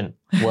 Succession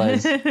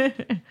was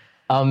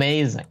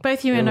amazing.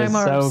 Both you and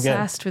Omar are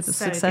obsessed good. with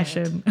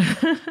Succession.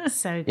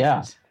 So good.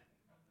 Yeah.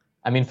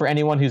 I mean, for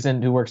anyone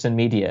who works in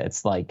media,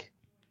 it's like,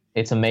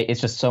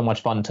 it's just so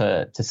much fun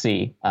to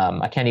see.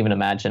 I can't even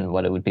imagine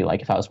what it would be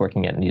like if I was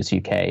working at News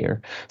UK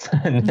or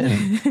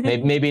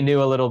and maybe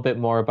knew a little bit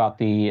more about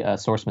the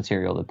source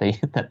material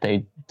that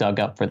they dug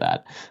up for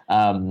that.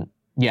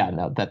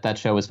 That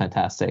show was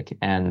fantastic,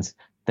 and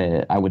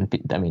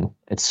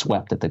it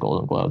swept at the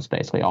Golden Globes.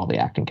 Basically, all the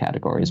acting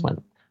categories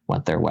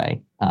went their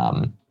way.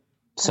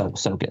 So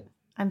good.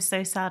 I'm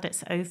so sad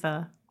it's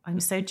over. I'm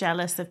so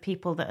jealous of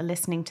people that are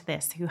listening to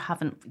this who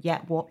haven't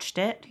yet watched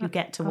it, who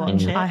get to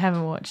watch it. I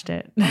haven't watched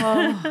it.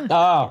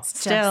 It's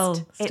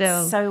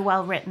so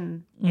well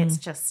written. It's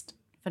just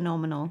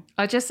phenomenal.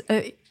 I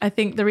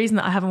think the reason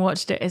that I haven't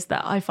watched it is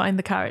that I find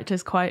the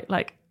characters quite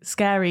like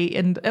scary,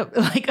 and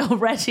like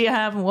already I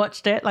haven't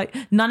watched it. Like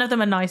none of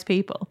them are nice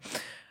people.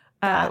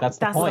 That's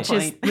the point.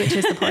 Which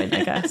is the point,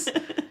 I guess.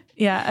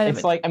 Yeah,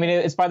 it's like, I mean,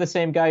 it's by the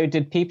same guy who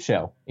did Peep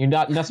Show. You're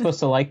not supposed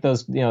to like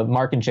those,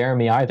 Mark and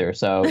Jeremy either.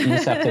 So you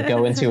just have to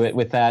go into it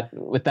with that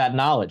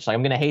knowledge. Like,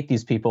 I'm going to hate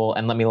these people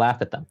and let me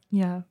laugh at them.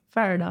 Yeah,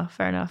 fair enough.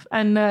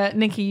 And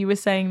Nikki, you were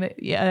saying that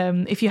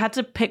if you had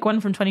to pick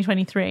one from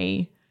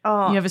 2023,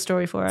 you have a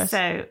story for us.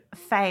 So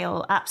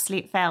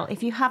absolute fail.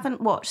 If you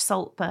haven't watched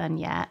Saltburn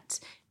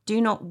yet,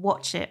 do not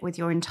watch it with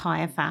your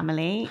entire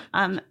family.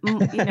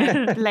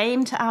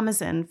 Blame to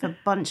Amazon for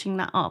bunching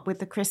that up with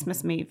the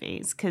Christmas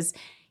movies, because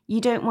you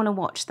don't want to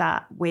watch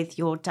that with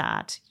your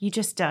dad. You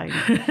just don't.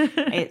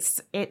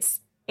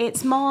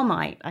 It's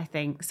Marmite, I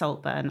think,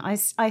 Saltburn. I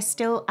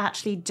still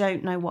actually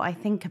don't know what I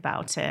think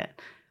about it.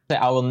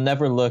 I will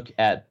never look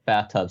at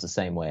bathtubs the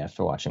same way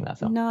after watching that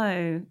film.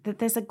 No,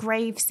 there's a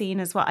grave scene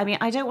as well. I mean,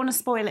 I don't want to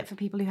spoil it for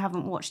people who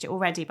haven't watched it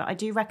already, but I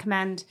do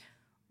recommend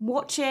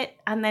watch it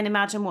and then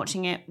imagine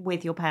watching it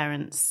with your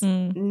parents.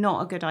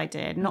 Not a good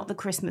idea. Not the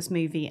Christmas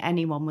movie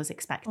anyone was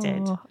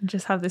expected.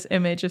 Just have this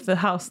image of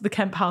the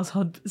Kemp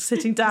household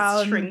sitting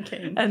down,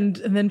 shrinking, and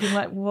then being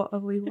like, "What are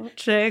we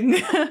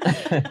watching?"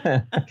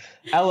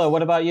 Ella,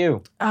 what about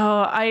you?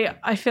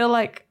 I feel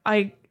like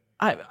I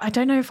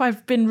don't know if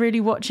I've been really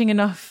watching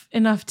enough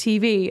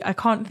TV. I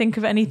can't think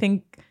of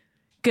anything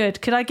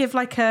good. Could I give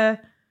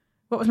what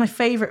was my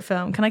favorite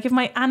film? Can I give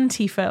my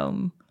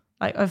anti-film?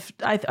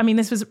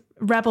 This was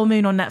Rebel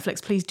Moon on Netflix.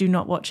 Please do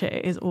not watch it.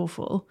 It is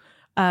awful.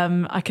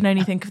 I can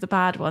only think of the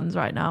bad ones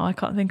right now. I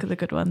can't think of the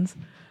good ones.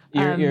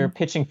 You're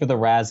pitching for the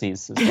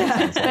Razzies.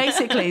 Yeah,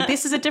 basically.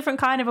 This is a different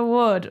kind of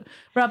award.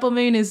 Rebel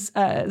Moon is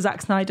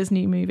Zack Snyder's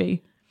new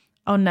movie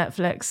on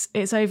Netflix.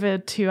 It's over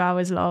 2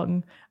 hours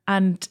long,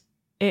 and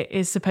it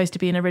is supposed to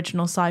be an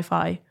original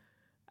sci-fi.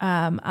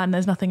 And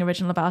there's nothing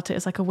original about it.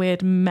 It's like a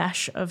weird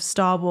mesh of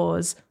Star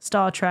Wars,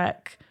 Star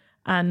Trek,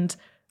 and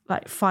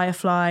like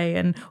Firefly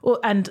and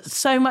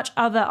so much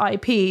other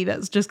IP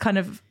that's just kind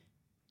of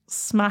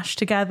smashed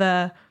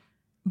together,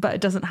 but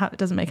it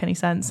doesn't make any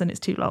sense, and it's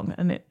too long,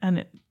 and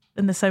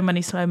there's so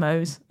many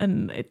slow-mos,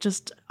 and it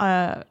just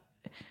I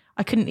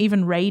couldn't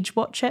even rage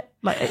watch it.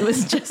 Like it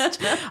was just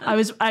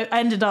I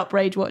ended up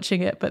rage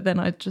watching it, but then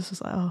I just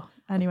was like,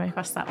 anyway,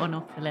 cross that one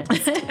off the list.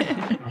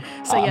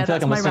 So yeah, I feel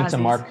like I'm listening to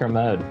Mark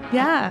Kermode.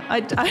 Yeah,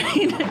 I do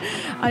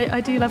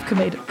love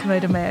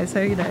Komodo Mayo,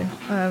 so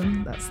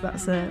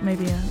that's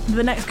maybe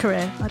the next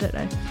career. I don't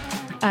know.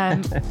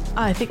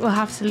 I think we'll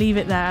have to leave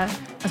it there.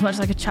 As much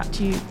as I could chat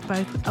to you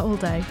both all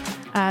day.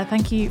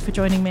 Thank you for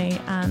joining me,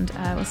 and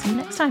we'll see you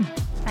next time.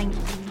 Thank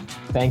you.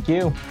 Thank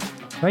you.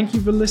 Thank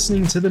you for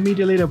listening to the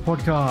Media Leader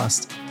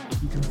podcast.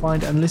 You can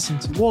find and listen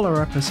to all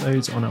our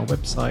episodes on our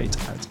website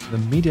at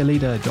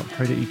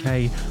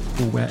themedialeader.co.uk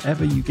or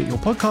wherever you get your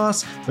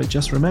podcasts. But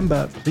just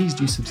remember, please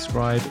do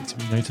subscribe to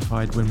be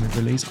notified when we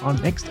release our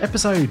next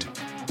episode.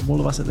 From all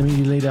of us at The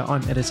Media Leader,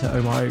 I'm editor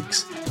Omar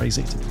Oakes. Our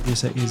executive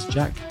producer is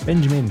Jack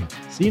Benjamin.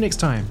 See you next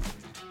time.